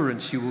your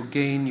endurance, you will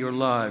gain your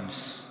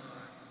lives.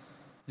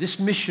 This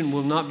mission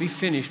will not be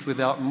finished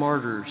without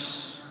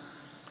martyrs.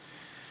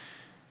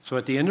 So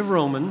at the end of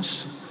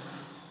Romans,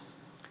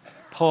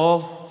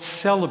 Paul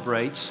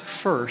celebrates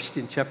first,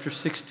 in chapter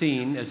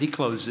 16, as he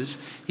closes,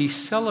 he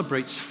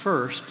celebrates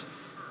first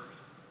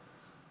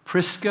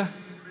Prisca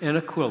and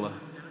Aquila,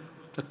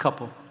 the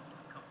couple.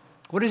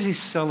 What does he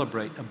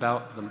celebrate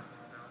about them?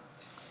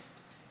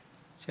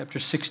 Chapter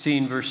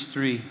 16, verse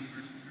 3.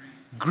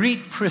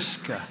 Greet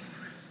Prisca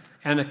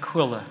and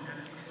Aquila,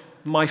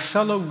 my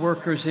fellow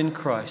workers in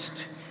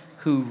Christ,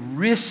 who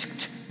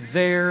risked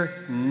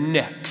their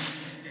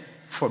necks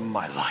for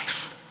my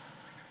life.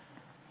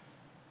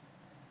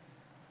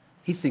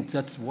 He thinks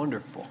that's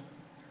wonderful.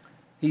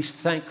 He's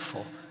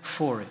thankful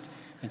for it.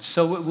 And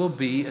so it will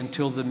be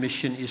until the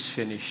mission is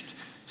finished.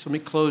 So let me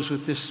close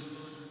with this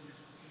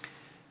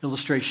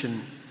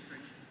illustration.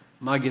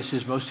 My guess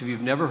is most of you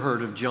have never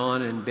heard of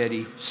John and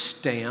Betty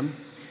Stam.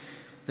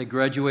 They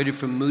graduated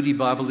from Moody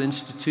Bible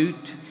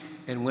Institute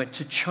and went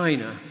to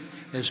China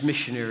as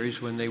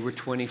missionaries when they were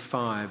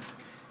 25,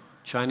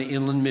 China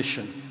Inland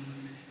Mission.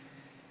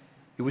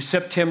 It was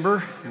September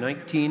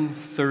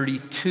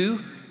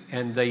 1932,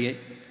 and they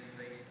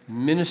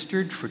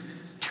ministered for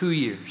 2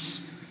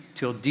 years,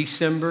 till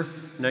December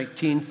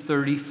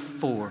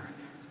 1934.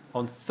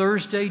 On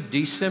Thursday,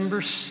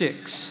 December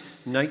 6,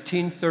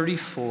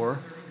 1934,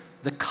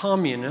 the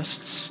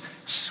communists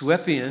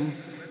swept in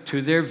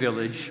to their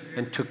village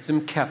and took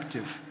them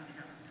captive.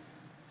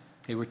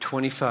 They were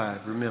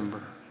 25,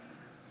 remember.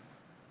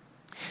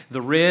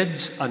 The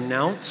Reds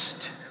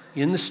announced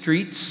in the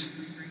streets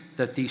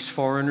that these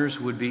foreigners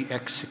would be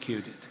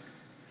executed.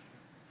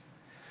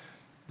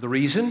 The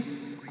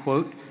reason,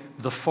 quote,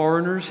 the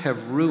foreigners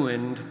have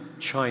ruined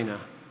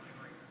China.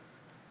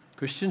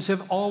 Christians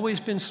have always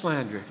been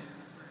slandered.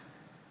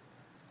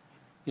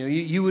 You know,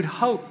 you would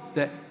hope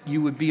that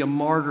you would be a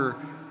martyr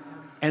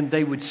and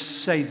they would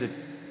say the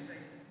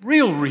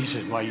real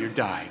reason why you're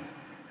dying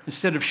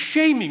instead of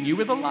shaming you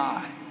with a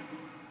lie.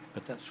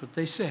 But that's what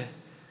they said.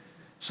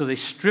 So they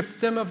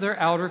stripped them of their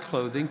outer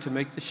clothing to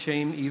make the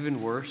shame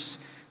even worse.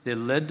 They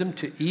led them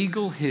to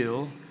Eagle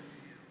Hill.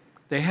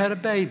 They had a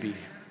baby.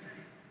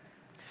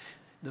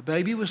 The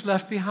baby was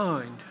left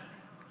behind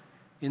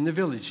in the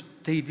village.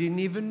 They didn't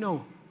even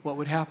know what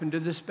would happen to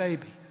this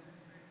baby.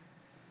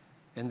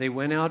 And they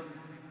went out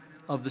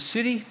of the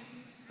city.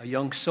 A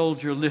young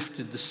soldier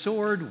lifted the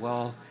sword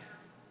while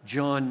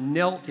John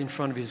knelt in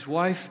front of his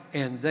wife,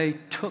 and they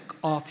took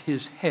off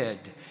his head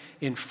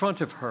in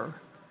front of her.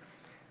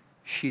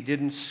 She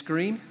didn't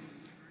scream.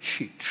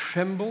 She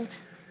trembled.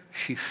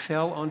 She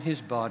fell on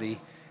his body,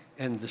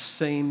 and the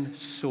same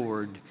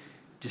sword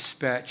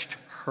dispatched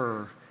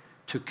her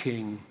to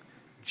King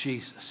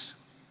Jesus.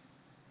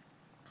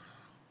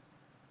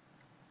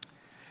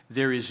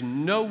 There is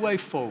no way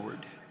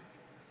forward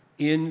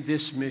in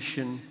this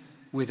mission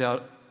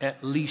without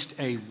at least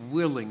a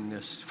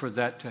willingness for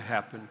that to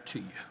happen to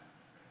you.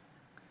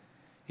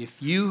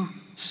 If you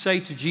say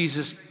to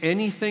Jesus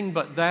anything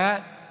but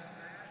that,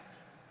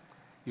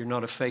 you're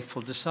not a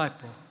faithful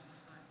disciple.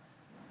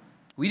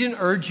 We didn't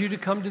urge you to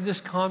come to this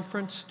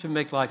conference to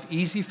make life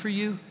easy for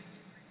you.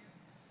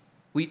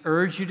 We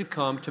urge you to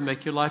come to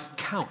make your life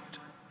count,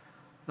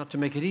 not to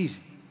make it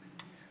easy.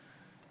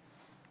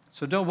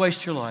 So don't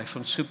waste your life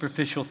on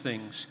superficial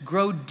things.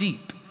 Grow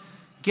deep.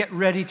 Get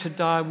ready to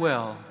die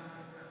well.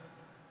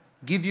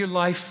 Give your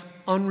life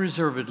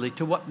unreservedly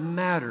to what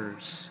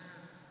matters.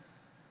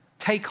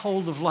 Take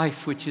hold of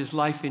life, which is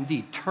life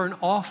indeed. Turn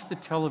off the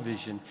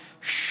television.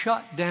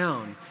 Shut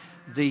down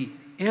the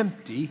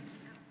empty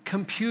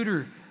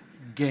computer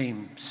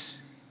games.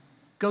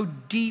 Go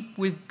deep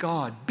with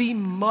God. Be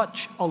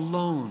much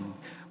alone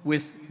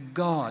with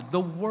God. The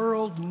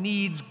world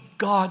needs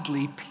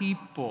godly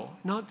people,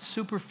 not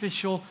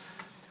superficial,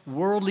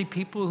 worldly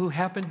people who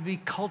happen to be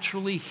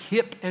culturally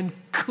hip and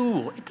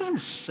cool. It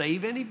doesn't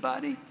save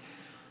anybody.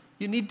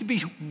 You need to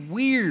be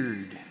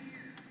weird,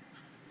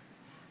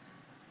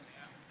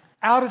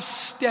 out of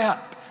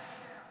step,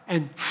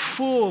 and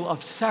full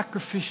of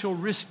sacrificial,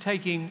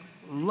 risk-taking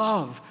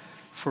love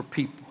for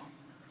people.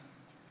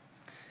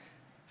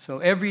 So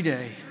every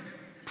day,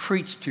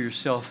 preach to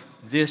yourself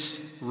this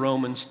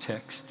Romans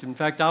text. In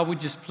fact, I would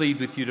just plead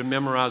with you to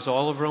memorize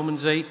all of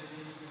Romans 8,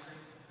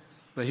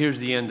 but here's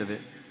the end of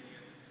it.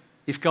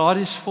 If God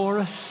is for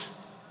us,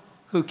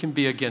 who can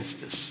be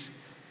against us?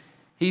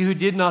 He who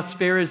did not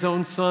spare his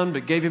own son,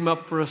 but gave him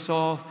up for us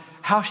all,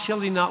 how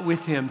shall he not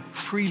with him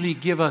freely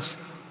give us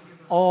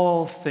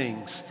all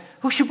things?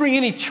 Who shall bring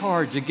any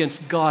charge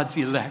against God's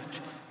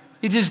elect?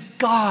 It is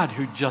God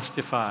who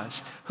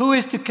justifies. Who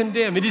is to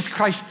condemn? It is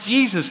Christ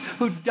Jesus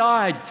who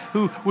died,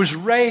 who was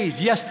raised,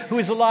 yes, who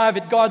is alive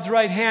at God's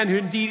right hand, who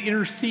indeed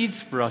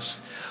intercedes for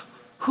us.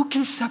 Who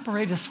can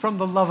separate us from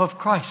the love of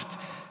Christ?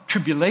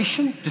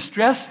 Tribulation,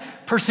 distress,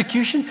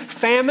 persecution,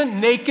 famine,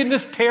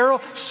 nakedness,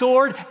 peril,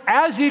 sword.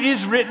 As it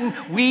is written,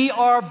 we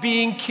are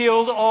being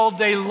killed all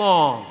day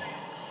long.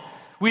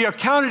 We are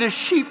counted as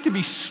sheep to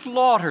be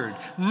slaughtered.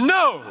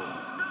 No!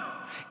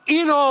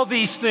 In all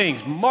these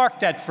things,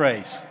 mark that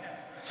phrase.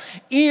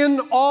 In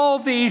all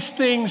these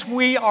things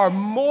we are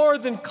more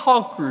than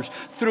conquerors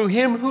through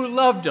him who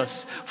loved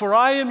us. For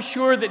I am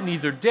sure that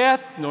neither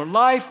death, nor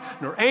life,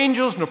 nor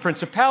angels, nor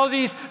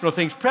principalities, nor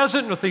things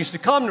present, nor things to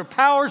come, nor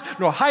powers,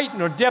 nor height,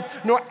 nor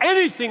depth, nor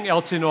anything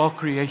else in all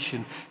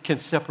creation can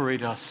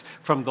separate us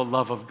from the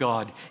love of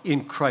God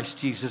in Christ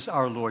Jesus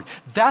our Lord.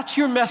 That's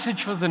your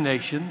message for the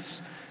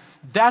nations.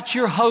 That's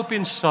your hope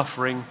in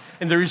suffering.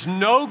 And there is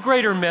no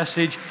greater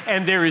message,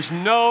 and there is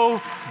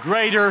no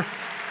greater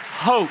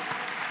hope.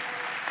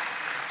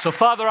 So,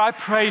 Father, I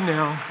pray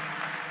now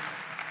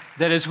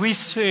that as we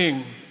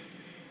sing,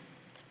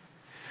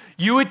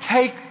 you would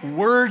take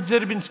words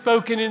that have been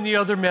spoken in the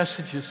other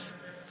messages,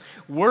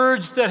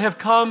 words that have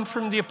come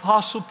from the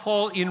Apostle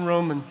Paul in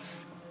Romans,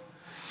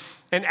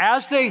 and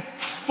as they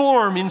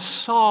form in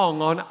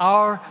song on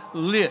our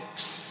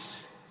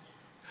lips,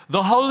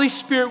 the Holy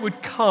Spirit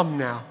would come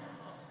now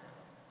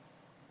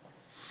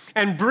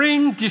and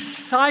bring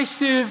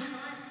decisive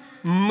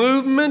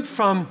movement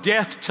from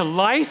death to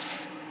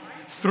life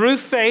through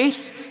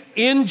faith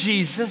in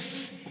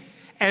Jesus,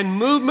 and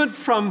movement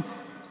from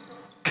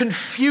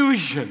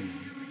confusion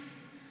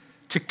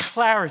to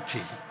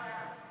clarity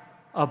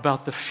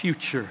about the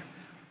future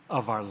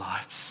of our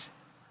lives.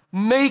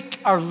 Make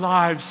our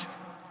lives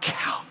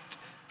count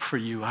for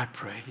you, I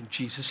pray, in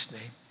Jesus'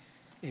 name.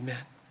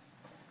 Amen.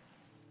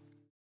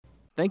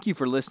 Thank you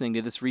for listening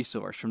to this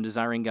resource from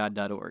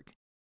desiringgod.org.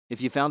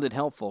 If you found it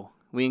helpful,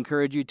 we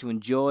encourage you to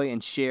enjoy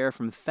and share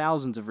from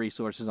thousands of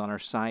resources on our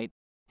site,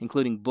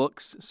 including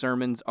books,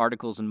 sermons,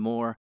 articles, and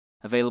more,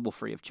 available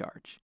free of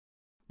charge.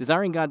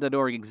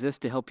 DesiringGod.org exists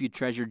to help you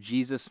treasure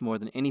Jesus more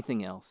than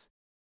anything else,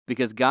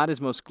 because God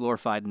is most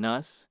glorified in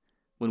us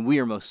when we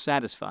are most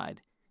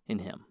satisfied in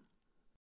Him.